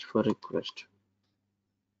search for request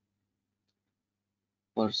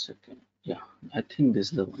per second. Yeah, I think this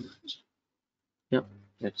is the one. Yep,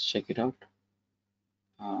 let's check it out.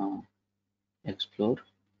 Explore.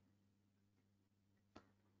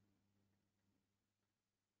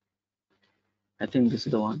 I think this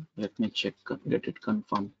is the one. Let me check, get it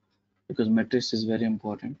confirmed. because matrix is very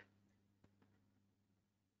important.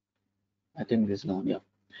 I think this one, yeah.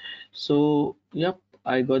 So, yep,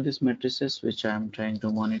 I got this matrices which I am trying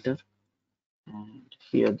to monitor, and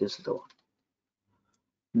here this is the one,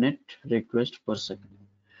 net request per second.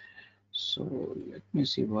 So let me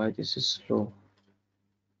see why this is slow.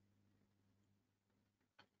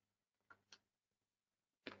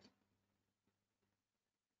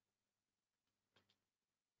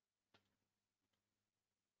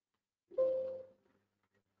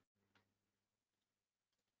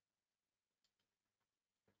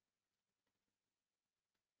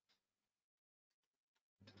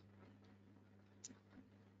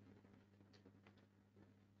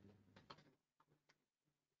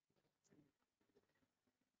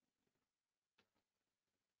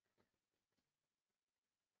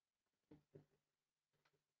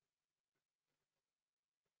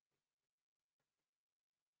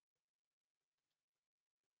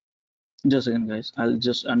 Just a second, guys. I'll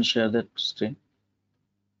just unshare that screen.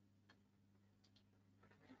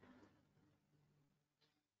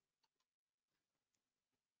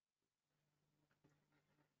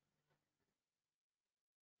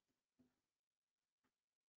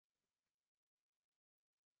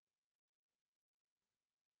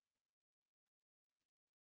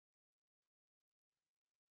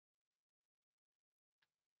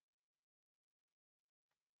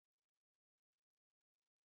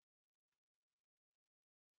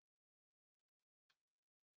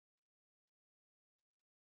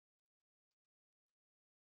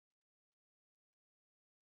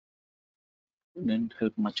 Didn't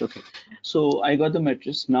help much. Okay. So I got the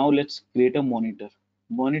matrix. Now let's create a monitor.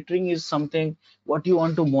 Monitoring is something what you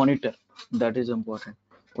want to monitor. That is important.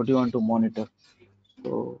 What you want to monitor.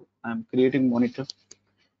 So I'm creating monitor.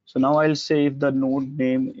 So now I'll say if the node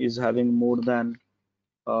name is having more than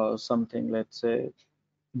something, let's say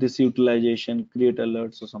this utilization, create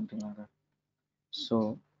alerts or something like that.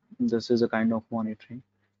 So this is a kind of monitoring.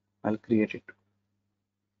 I'll create it.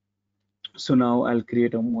 So now I'll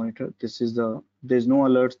create a monitor. This is the, there's no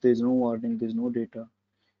alerts, there's no warning, there's no data.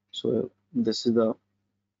 So this is the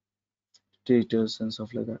status and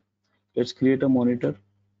stuff like that. Let's create a monitor.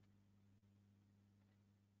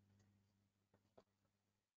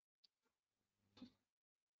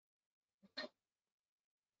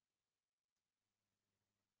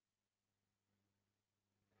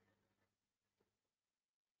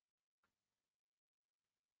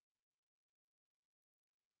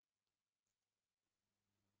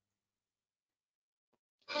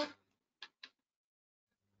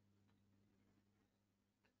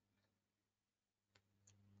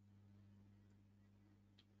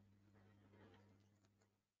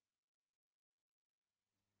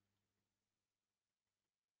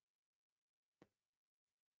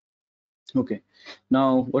 Okay.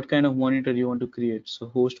 Now what kind of monitor you want to create? So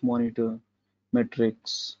host monitor,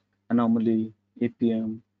 metrics, anomaly,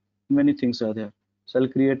 APM, many things are there. So I'll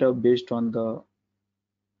create a based on the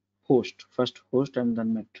host, first host and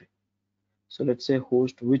then metric. So let's say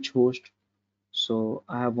host, which host? So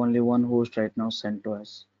I have only one host right now,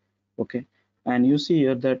 CentOS. Okay. And you see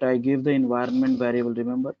here that I give the environment variable,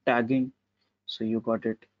 remember tagging. So you got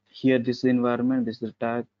it here. This is the environment, this is the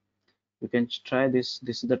tag. You can try this.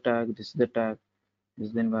 This is the tag, this is the tag, this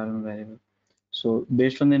is the environment variable. So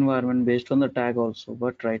based on the environment, based on the tag also,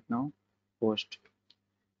 but right now host.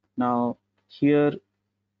 Now here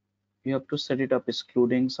you have to set it up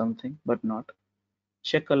excluding something, but not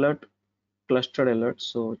check alert, clustered alert.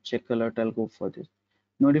 So check alert, I'll go for this.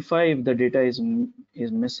 Notify if the data is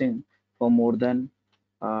missing for more than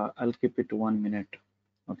I'll keep it to 1 minute.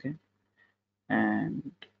 Okay.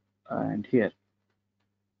 And here,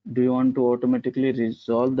 do you want to automatically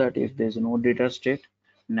resolve that if there's no data state?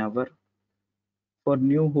 Never. For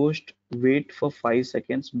new host, wait for 5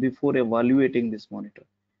 seconds before evaluating this monitor.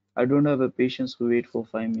 I don't have a patience to wait for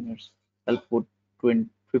 5 minutes. I'll put 20,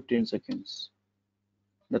 15 seconds.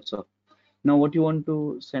 That's all. Now what you want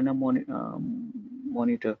to send a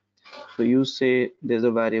monitor. So you say there's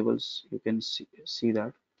a variables, you can see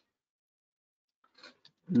that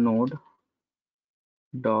node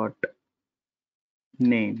dot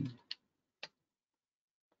name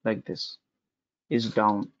like this is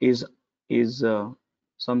down, is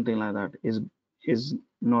something like that, is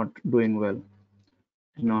not doing well,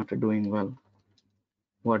 not doing well,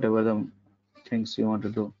 whatever the things you want to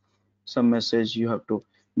do, some message you have to,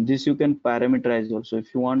 this you can parameterize also.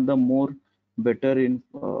 If you want the more better in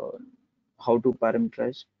how to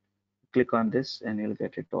parameterize, click on this and you'll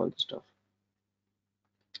get it all the stuff.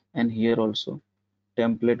 And here also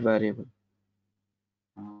template variable,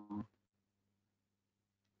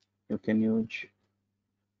 you can use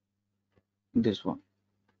this one,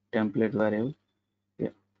 template variable. Yeah,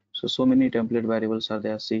 so many template variables are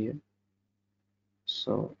there, see here.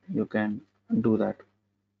 So you can do that.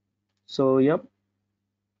 So yep,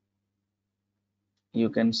 you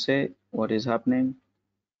can say what is happening.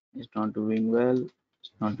 It's not doing well,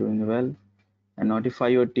 it's not doing well, and notify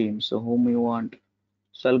your team. So whom you want.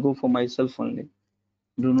 So I'll go for myself only.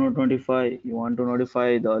 Do not notify. You want to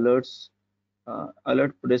notify the alerts,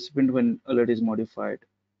 alert participant when alert is modified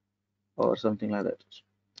or something like that.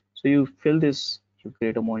 So you fill this, you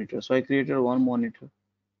create a monitor. So I created one monitor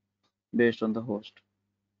based on the host.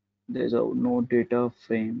 There's a no data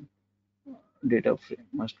frame. Data frame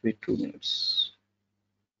must be 2 minutes.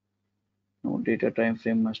 No data time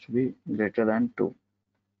frame must be greater than 2.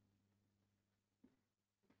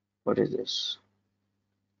 What is this?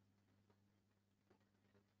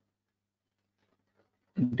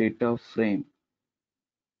 Data frame.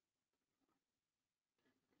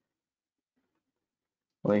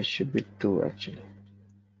 Why it should be 2 actually?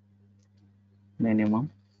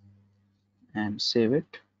 Minimum, and save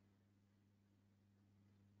it,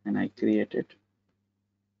 and I created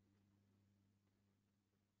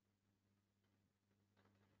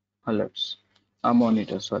alerts, a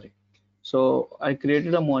monitor, sorry. So I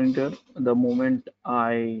created a monitor. The moment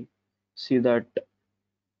I see that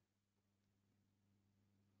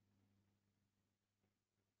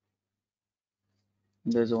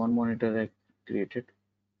there's one monitor I created.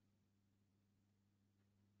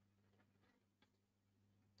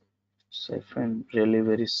 So I find really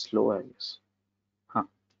very slow, I guess. Huh.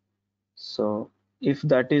 So if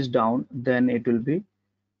that is down, then it will be,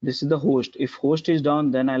 this is the host. If host is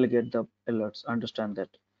down, then I'll get the alerts. Understand that.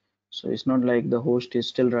 So it's not like the host is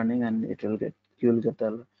still running and it will get, you will get the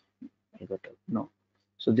alert. No.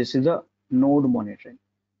 So this is the node monitoring.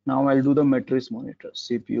 Now I'll do the metrics monitor,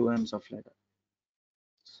 CPU and stuff like that.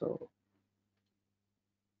 So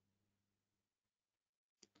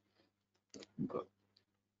go.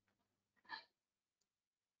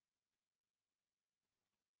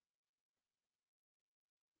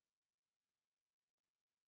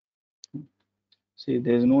 See,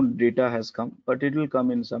 there's no data has come, but it will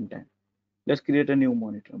come in some time. Let's create a new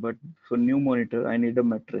monitor. But for new monitor, I need a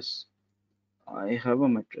matrix. I have a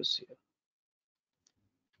matrix here.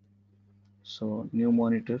 So new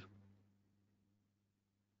monitor.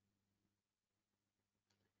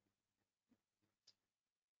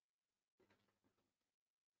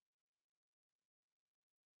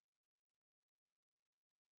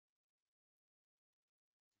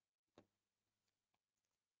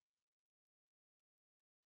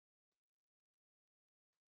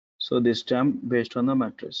 So this time based on the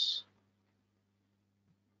matrix.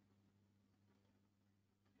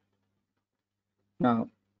 Now,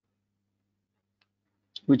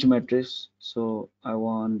 which matrix? So I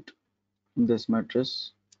want this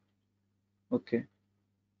matrix. Okay.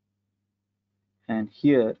 And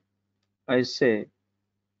here I say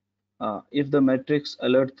if the matrix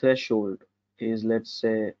alert threshold is, let's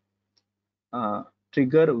say,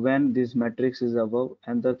 trigger when this matrix is above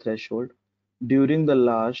and the threshold during the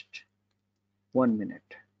last 1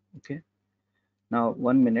 minute. Okay. Now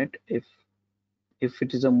 1 minute, if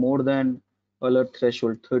it is a more than alert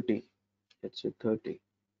threshold 30, let's say 30,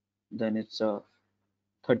 then it's a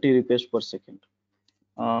 30 requests per second.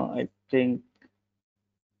 I think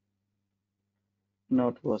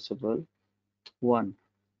not possible. One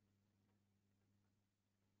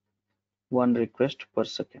request per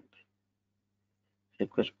second.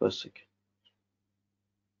 Request per second.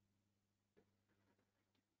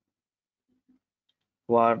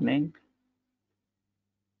 Warning.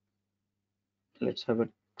 Let's have a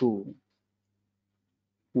 2,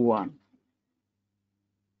 1.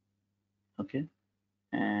 Okay.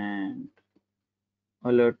 And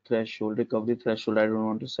alert threshold, recovery threshold, I don't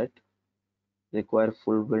want to set. Require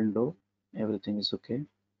full window. Everything is okay.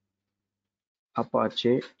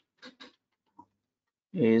 Apache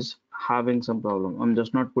is having some problem. I'm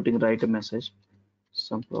just not putting write a message.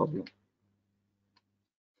 Some problem.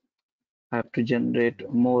 I have to generate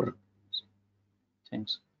more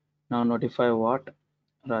things. Now notify what?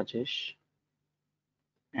 Rajesh.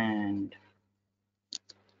 And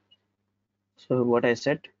so what I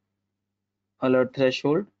set, alert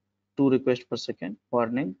threshold 2 requests per second,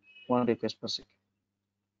 warning 1 request per second.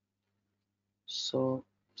 So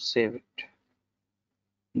save it.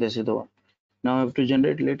 This is the one. Now I have to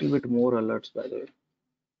generate a little bit more alerts, by the way.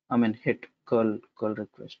 I mean hit curl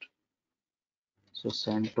request. So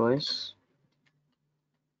send twice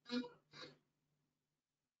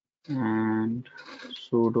and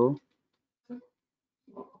sudo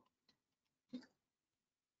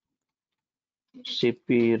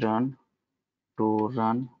cp run to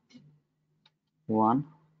run one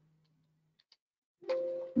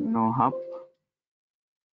no hub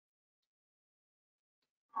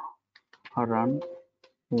run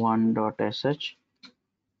one dot sh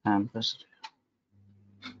and press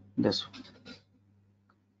this one.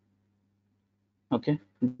 Okay,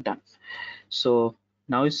 done. So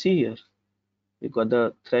now you see here we got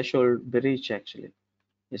the threshold breach. Actually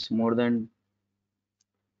it's more than,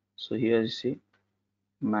 so here you see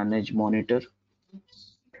manage monitor,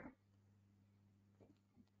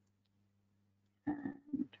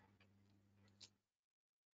 and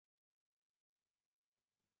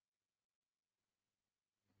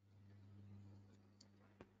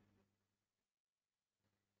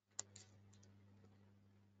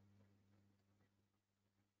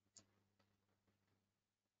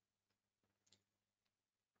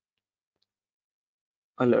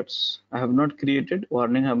alerts I have not created,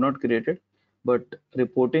 warning I have not created, but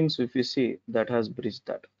reportings if you see that has breached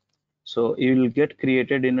that. So it will get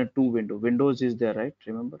created in a two windows is there, right?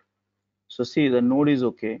 Remember, so see the node is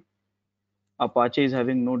okay, Apache is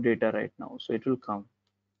having no data right now, so it will come,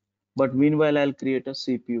 but meanwhile I'll create a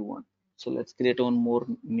CPU one. So let's create one more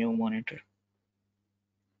new monitor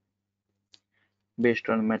based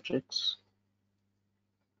on metrics,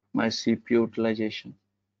 my CPU utilization.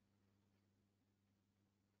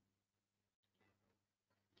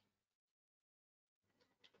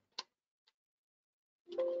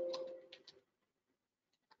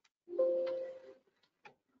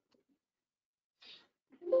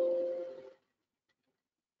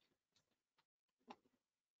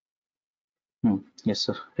 Yes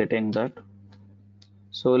sir, hitting that.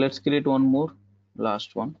 So let's create one more,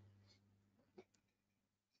 last one,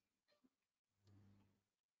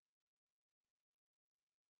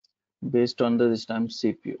 based on the this time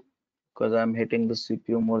CPU, because I'm hitting the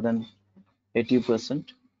CPU more than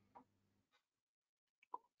 80%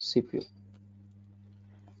 CPU.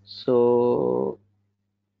 So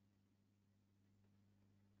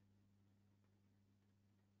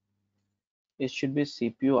it should be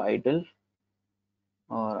CPU idle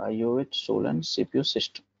or IO with stolen CPU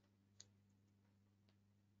system.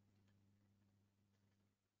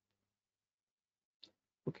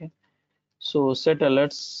 Okay, so set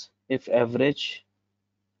alerts if average.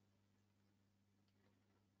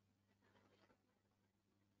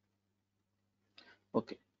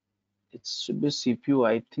 Okay, it should be CPU,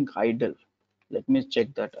 I think idle. Let me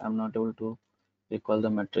check that. I'm not able to recall the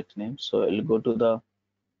metric name. So I'll go to the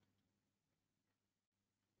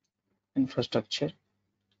infrastructure.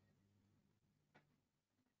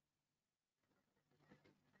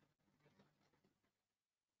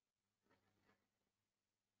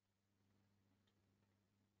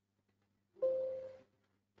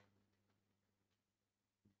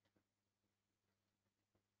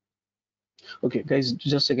 Okay, guys,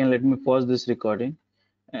 just a second. Let me pause this recording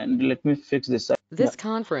and let me fix this. This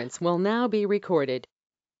conference will now be recorded.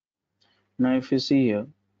 Now, if you see here,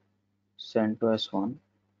 send to S1,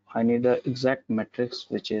 I need the exact metrics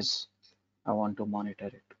which is I want to monitor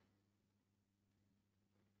it.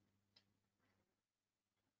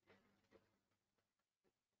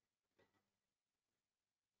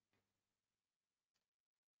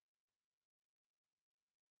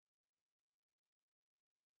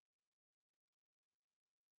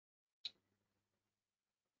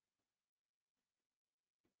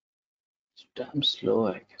 It's damn slow,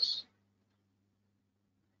 I guess.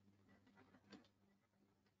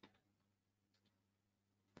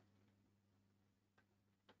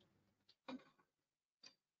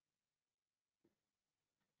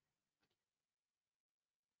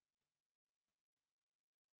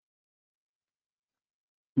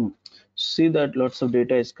 See that lots of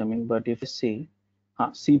data is coming, but if you see,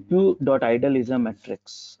 CPU.idle is a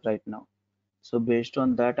matrix right now. So based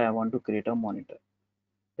on that, I want to create a monitor.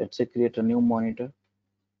 Let's say create a new monitor.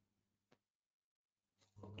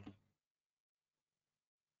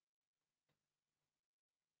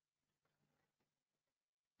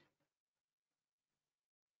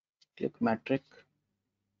 Click metric,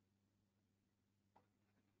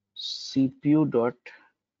 CPU.idle.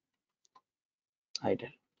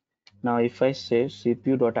 Now if I say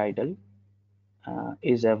CPU.idle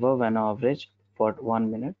is above an average for 1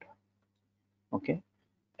 minute, okay.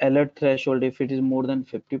 Alert threshold, if it is more than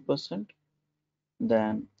 50%,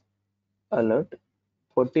 then alert.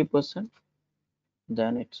 40%,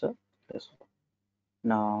 then it's a this.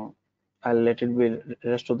 Now I'll let it be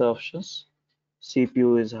rest of the options.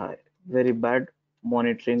 CPU is high. Very bad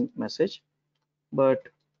monitoring message, but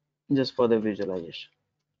just for the visualization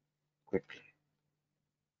quickly.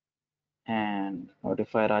 And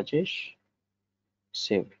notify Rajesh,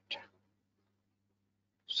 save it.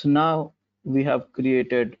 So now we have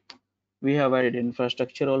added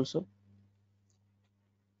infrastructure also.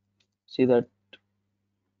 See that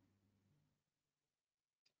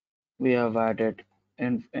we have added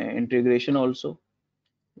integration also.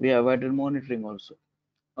 We have added monitoring also.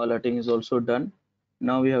 Alerting is also done.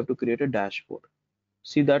 Now we have to create a dashboard.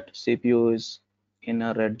 See that CPU is in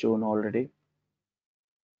a red zone already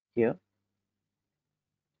here.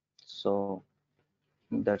 So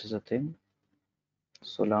that is a thing.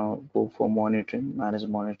 So now go for monitoring, manage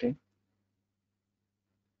monitoring.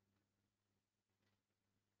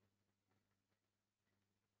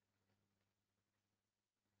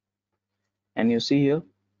 And you see here,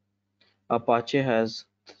 Apache has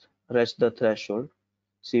reached the threshold.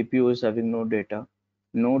 CPU is having no data.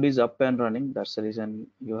 Node is up and running. That's the reason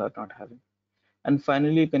you are not having. And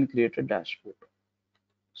finally, you can create a dashboard.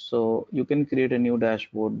 So you can create a new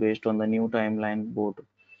dashboard based on the new timeline board,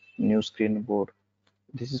 new screen board.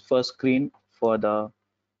 This is first screen for the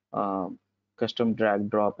uh, custom drag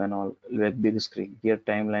drop and all, like big screen. Here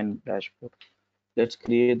timeline dashboard. Let's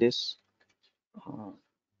create this. Uh,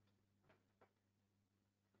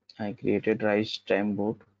 I created rise time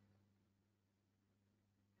board.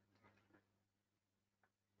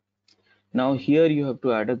 Now here you have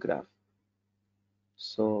to add a graph.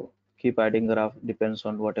 So keep adding graph, depends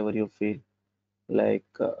on whatever you feel like.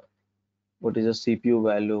 What is the CPU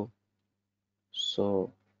value?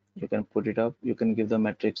 So you can put it up. You can give the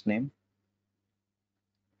matrix name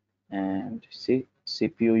and see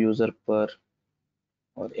CPU user per,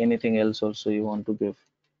 or anything else also you want to give.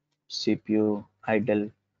 CPU idle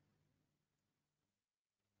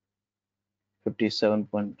 57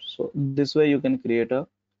 point. So this way you can create a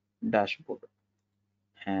dashboard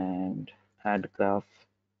and add graph.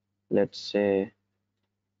 Let's say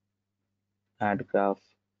add graph.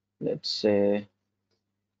 Let's say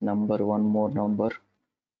number, one more number.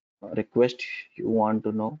 Request, you want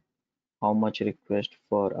to know how much request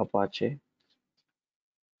for Apache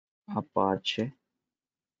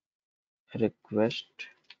request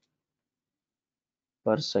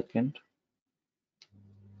per second.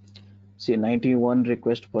 See 91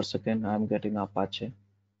 request per second I'm getting Apache.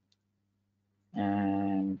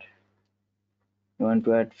 And you want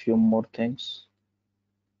to add few more things.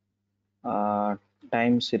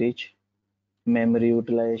 Times reach, memory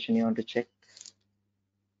utilization you want to check.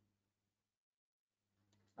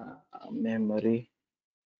 Memory.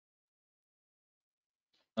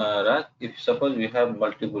 Raj, if suppose we have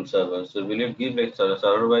multiple servers, so will it give like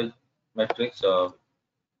server-wise metrics or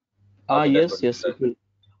how the Yes, dashboard look yes, it like? will.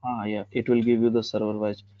 Yeah, it will give you the server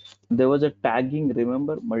wise. There was a tagging,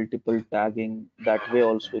 remember, multiple tagging that way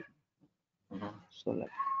also. Mhm. So like,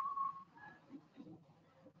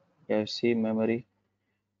 yeah, see memory.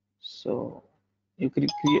 So you can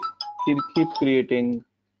keep creating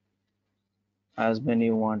as many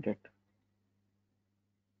you want it.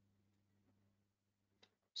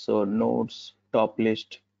 So nodes, top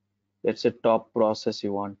list. Let's say top process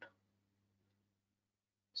you want.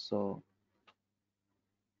 So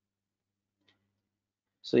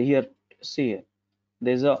here, see,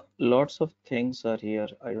 there's a lots of things are here.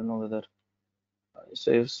 I don't know whether,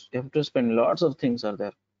 so you have to spend lots of things are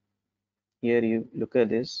there. Here you look at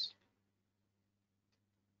this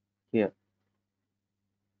here.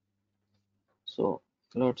 So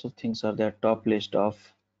lots of things are there. Top list of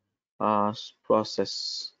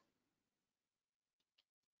process.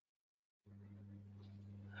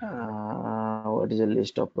 What is a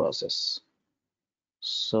list of process?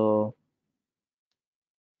 So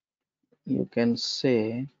you can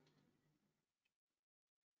say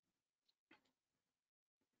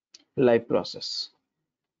live process.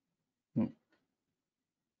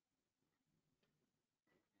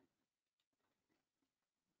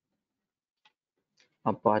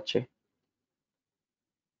 Apache.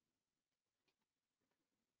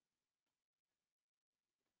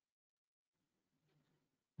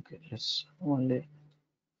 Okay, let's only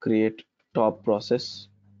create top process.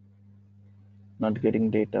 Not getting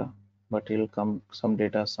data, but it'll come some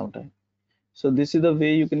data sometime. So this is the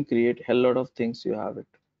way you can create hell lot of things. You have it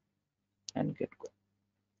and get go.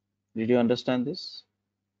 Did you understand this?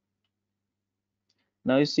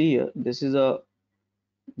 Now you see here, this is a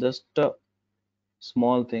just a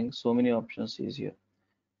small thing. So many options is here.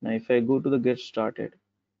 Now if I go to the get started,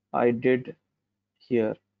 I did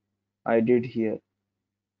here, I did here,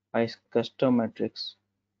 I custom matrix,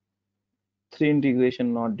 3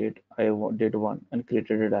 integration not did, did one and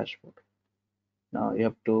created a dashboard. Now you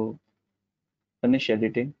have to finish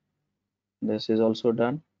editing. This is also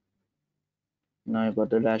done. Now I got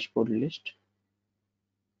the dashboard list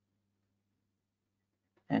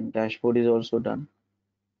and dashboard is also done.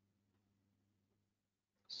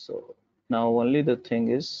 So now only the thing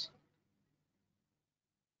is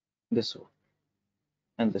this one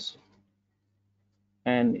and this one.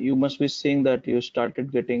 And you must be seeing that you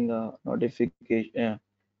started getting notification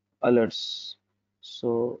alerts.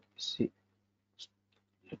 So see,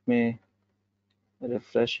 let me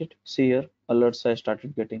refresh it. See here, alerts I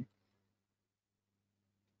started getting.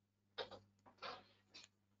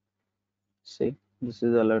 See, this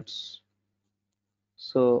is alerts.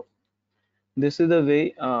 So this is the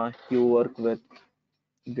way you work with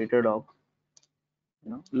Datadog.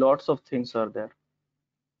 Lots of things are there.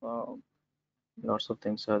 Uh, Lots of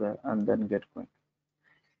things are there, and then get going.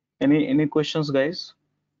 Any questions, guys?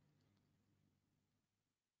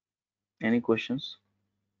 Any questions?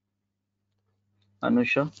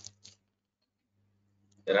 Anusha?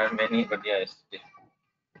 There are many, but yeah,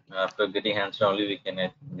 after getting hands only we can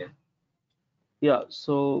add. Yeah. Yeah,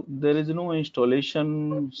 so there is no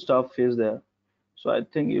installation stuff is there. So I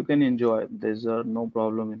think you can enjoy. There's no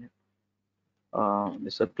problem in it.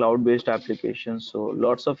 It's a cloud-based application, so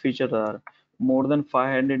lots of features are more than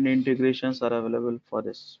 500 integrations are available for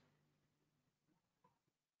this.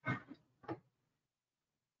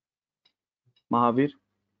 Mahavir?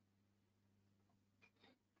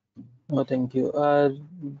 Oh, thank you.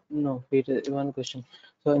 No, wait, one question.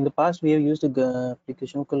 So in the past, we have used a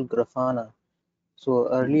application called Grafana. So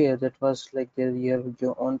earlier, that was like you have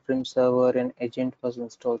your on-prem server and agent was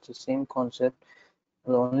installed. So same concept.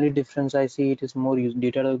 The only difference I see it is more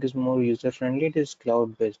Datadog is more user-friendly. It is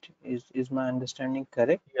cloud-based. Is my understanding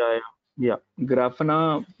correct? Yeah, yeah.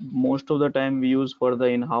 Grafana, most of the time we use for the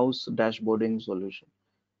in-house dashboarding solution.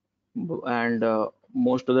 And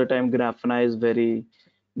most of the time Grafana is very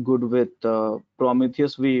good with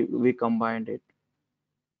Prometheus. We combined it.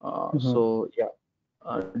 So yeah,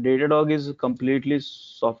 Datadog is completely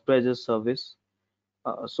software as a service.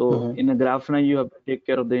 So in a Grafana, you have to take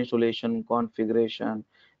care of the installation, configuration,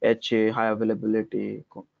 HA, high availability,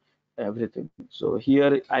 everything. So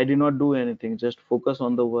here I did not do anything, just focus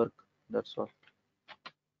on the work. That's all.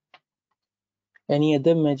 Any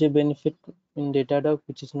other major benefit in Datadog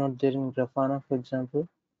which is not there in Grafana, for example?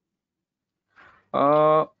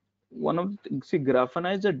 One of see,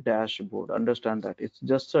 Grafana is a dashboard. Understand that it's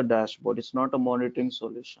just a dashboard. It's not a monitoring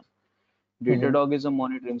solution. Datadog is a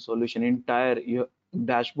monitoring solution. Entire your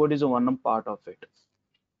dashboard is a one part of it.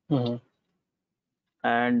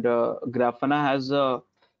 And Grafana has the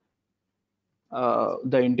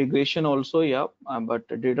integration also, yeah, but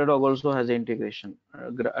Datadog also has integration.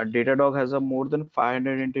 Datadog has a more than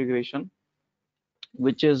 500 integration,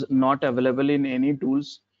 which is not available in any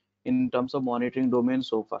tools in terms of monitoring domain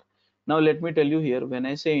so far. Now let me tell you here, when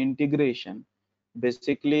I say integration,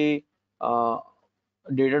 basically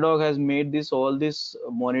Datadog has made this all this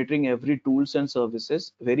monitoring every tools and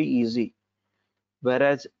services very easy.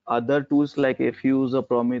 Whereas other tools, like if you use a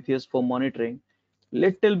Prometheus for monitoring,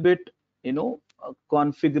 little bit,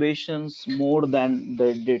 configurations more than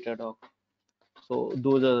the Datadog. So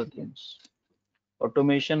those are the things.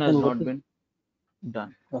 Automation has And what not is been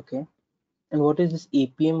done. okay? And what is this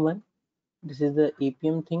APM one? This is the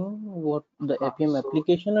APM thing. What the APM So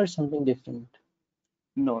application or something different?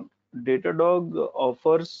 no, Datadog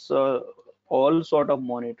offers all sort of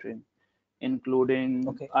monitoring, including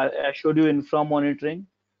Okay. I showed you infra monitoring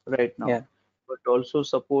right now, Yeah. but also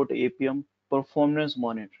support APM performance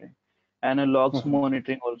monitoring and a logs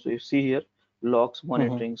monitoring also. You see here, logs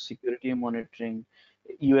monitoring, security monitoring,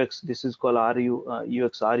 UX. This is called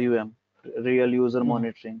UX RUM, real user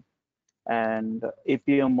monitoring, and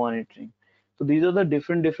APM monitoring. So these are the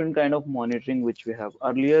different kind of monitoring which we have.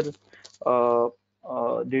 Earlier, uh,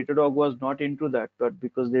 Datadog was not into that, but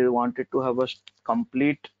because they wanted to have a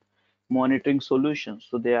complete monitoring solution,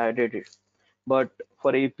 so they added it. But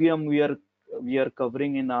for APM, we are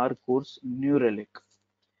covering in our course New Relic,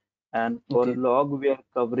 and for Okay. log we are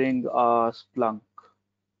covering Splunk,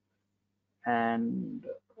 and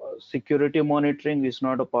security monitoring is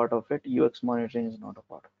not a part of it. UX monitoring is not a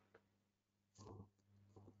part of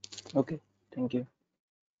Okay. Thank you.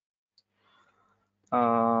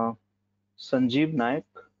 it. Sanjeev Naik.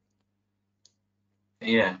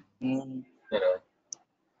 Yeah. Mm,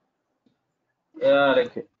 Yeah, like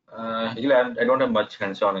okay. actually, I don't have much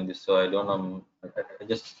hands-on in this, so I don't know. I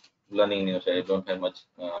just learning new, so I don't have much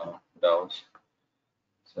doubts.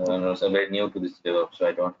 So I'm also very new to this DevOps, so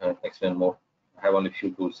I don't have explain more. I have only few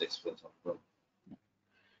tools to explain. So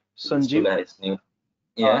this tool Sanjeev, is new.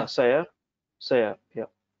 Yeah. Sayar, yeah.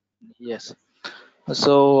 Yes.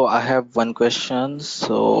 So I have one question.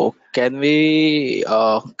 So can we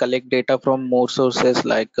collect data from more sources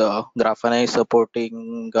like Grafana is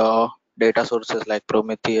supporting data sources like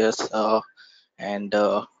Prometheus and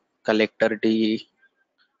collector D,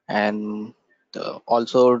 and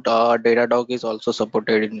also Datadog is also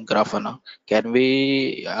supported in Grafana. Can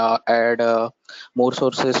we add more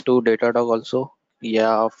sources to Datadog also?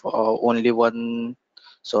 Yeah, only one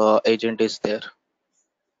so agent is there.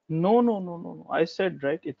 No, no, no, no, no. I said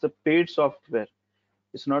right, it's a paid software.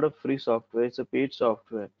 It's not a free software, it's a paid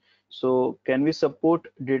software. So can we support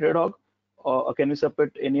Datadog or can we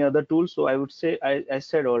support any other tool? So I would say I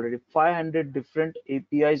said already 500 different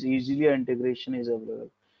APIs easily integration is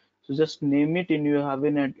available. So just name it and you have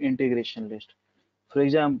an integration list. For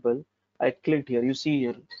example, I clicked here, you see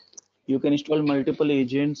here, you can install multiple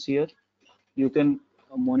agents here. You can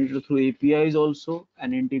monitor through APIs also,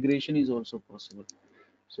 and integration is also possible.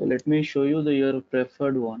 So let me show you the your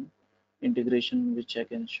preferred one integration, which I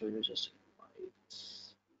can show you just.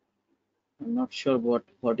 I'm not sure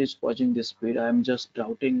what is causing this speed. I'm just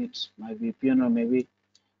doubting it's my VPN or maybe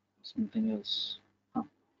something else. Huh.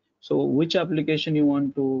 So which application you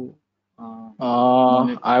want to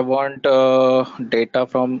monitor? I want data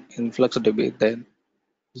from InfluxDB then.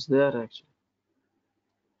 Is there actually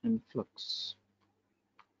influx?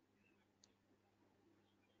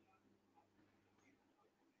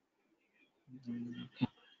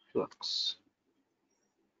 Flux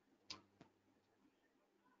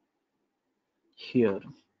here.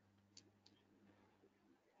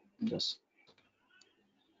 Just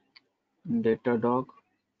Datadog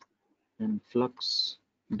influx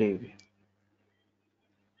Dev,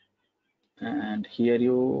 and here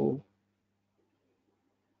you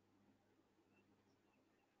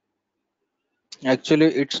Actually,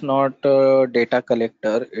 it's not a data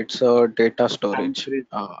collector, it's a data time storage. series.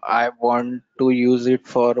 I want to use it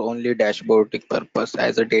for only dashboarding purpose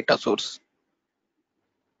as a data source.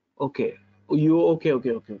 Okay,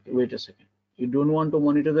 okay. Wait a second. You don't want to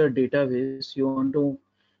monitor the database. You want to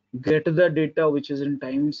get the data which is in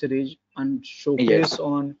time series and showcase Yes,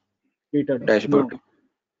 on Datadog. dashboard.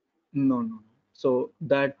 No. So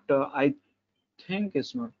that I think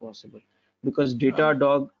is not possible because Uh,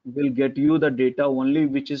 Datadog will get you the data only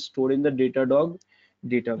which is stored in the Datadog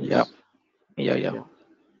yeah, database. yeah. Yeah.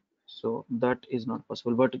 So that is not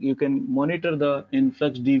possible. But you can monitor the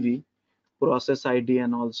influx DB, process ID,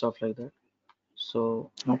 and all stuff like that. So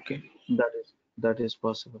Okay. that is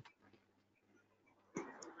possible.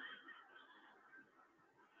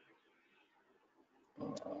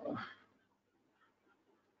 Uh,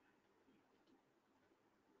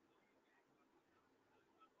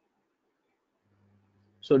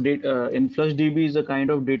 so InfluxDB is a kind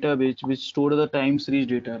of database which store the time series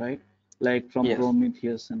data, right? Like from Yes.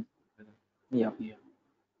 Prometheus and Yeah. yeah,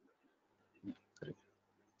 yeah, correct.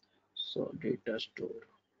 So data store.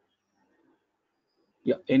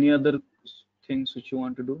 Yeah. Any other things which you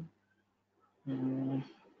want to do? Mm,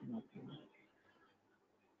 okay.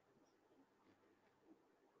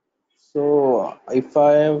 So if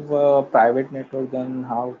I have a private network, then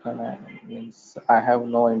how can I means I have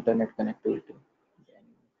no internet connectivity.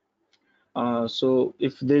 So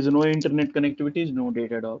if there's no internet connectivity, no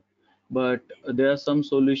Datadog, but there are some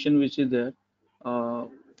solution which is there. Uh,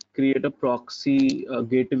 Create a proxy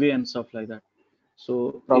gateway and stuff like that. So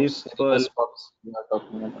if Proxy request box you are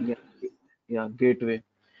talking about. yeah, yeah, gateway.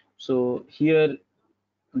 So here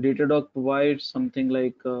Datadog provides something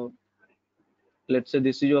like let's say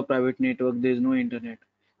this is your private network, there is no internet,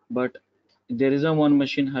 but there is a one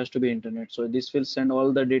machine has to be internet. So this will send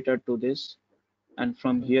all the data to this, and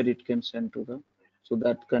from here it can send to the, so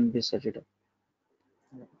that can be set it up.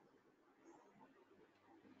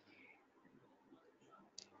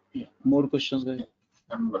 Yeah. More questions, guys?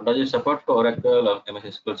 Does it support for Oracle or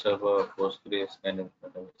MS SQL Server, Postgres kind of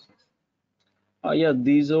databases? Yeah,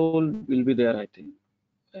 these all will be there, I think.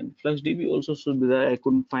 And FluxDB also should be there. I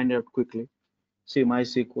couldn't find out quickly. See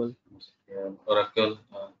MySQL, Yeah, Oracle.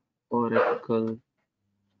 Oracle,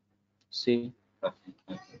 see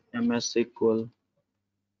MS SQL.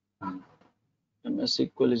 MS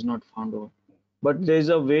SQL is not found out. But there's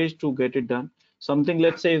a ways to get it done. Something,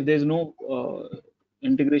 let's say if there's no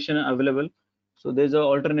integration available, so there's an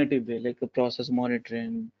alternative way, like a process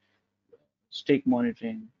monitoring, stake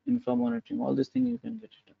monitoring, infra monitoring, all these things you can get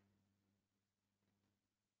it done.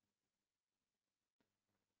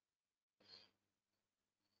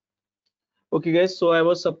 Okay, guys, so I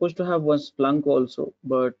was supposed to have one Splunk also,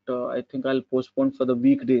 but I think I'll postpone for the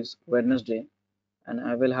weekdays, Wednesday, and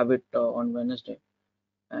I will have it on Wednesday.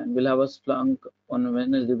 And we'll have a Splunk on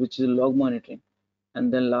Wednesday, which is log monitoring.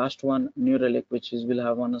 And then last one, New Relic, which is we'll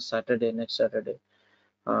have on a Saturday, next Saturday,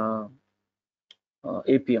 uh,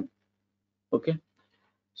 8 p.m. Okay,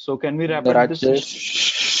 so can we And wrap up this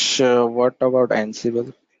session? Rajesh, what about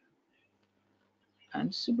Ansible?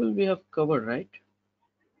 Ansible we have covered, right?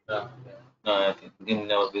 Yeah. No, I think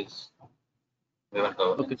in our biz we haven't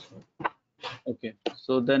covered Okay. Ansible. Okay.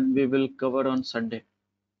 So then we will cover on Sunday.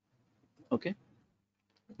 Okay.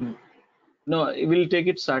 No, we'll take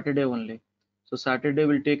it Saturday only. So Saturday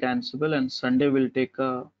we'll take Ansible and Sunday we'll take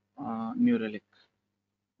a New Relic.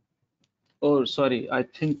 Oh, sorry. I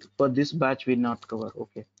think for this batch we not cover.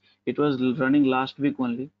 Okay. It was running last week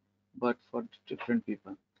only, but for different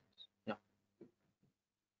people. Yeah.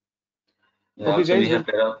 Yeah, Okay, also we guys. have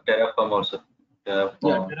Then Terraform also. yeah,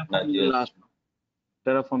 Terraform, Terraform is the Nagios. last.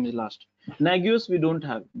 Terraform is last. Nagios we don't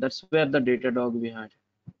have. That's where the Datadog we had.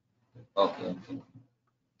 Okay. Okay.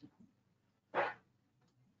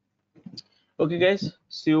 Okay, guys.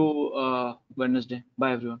 See you Wednesday.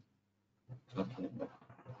 Bye, everyone. Okay.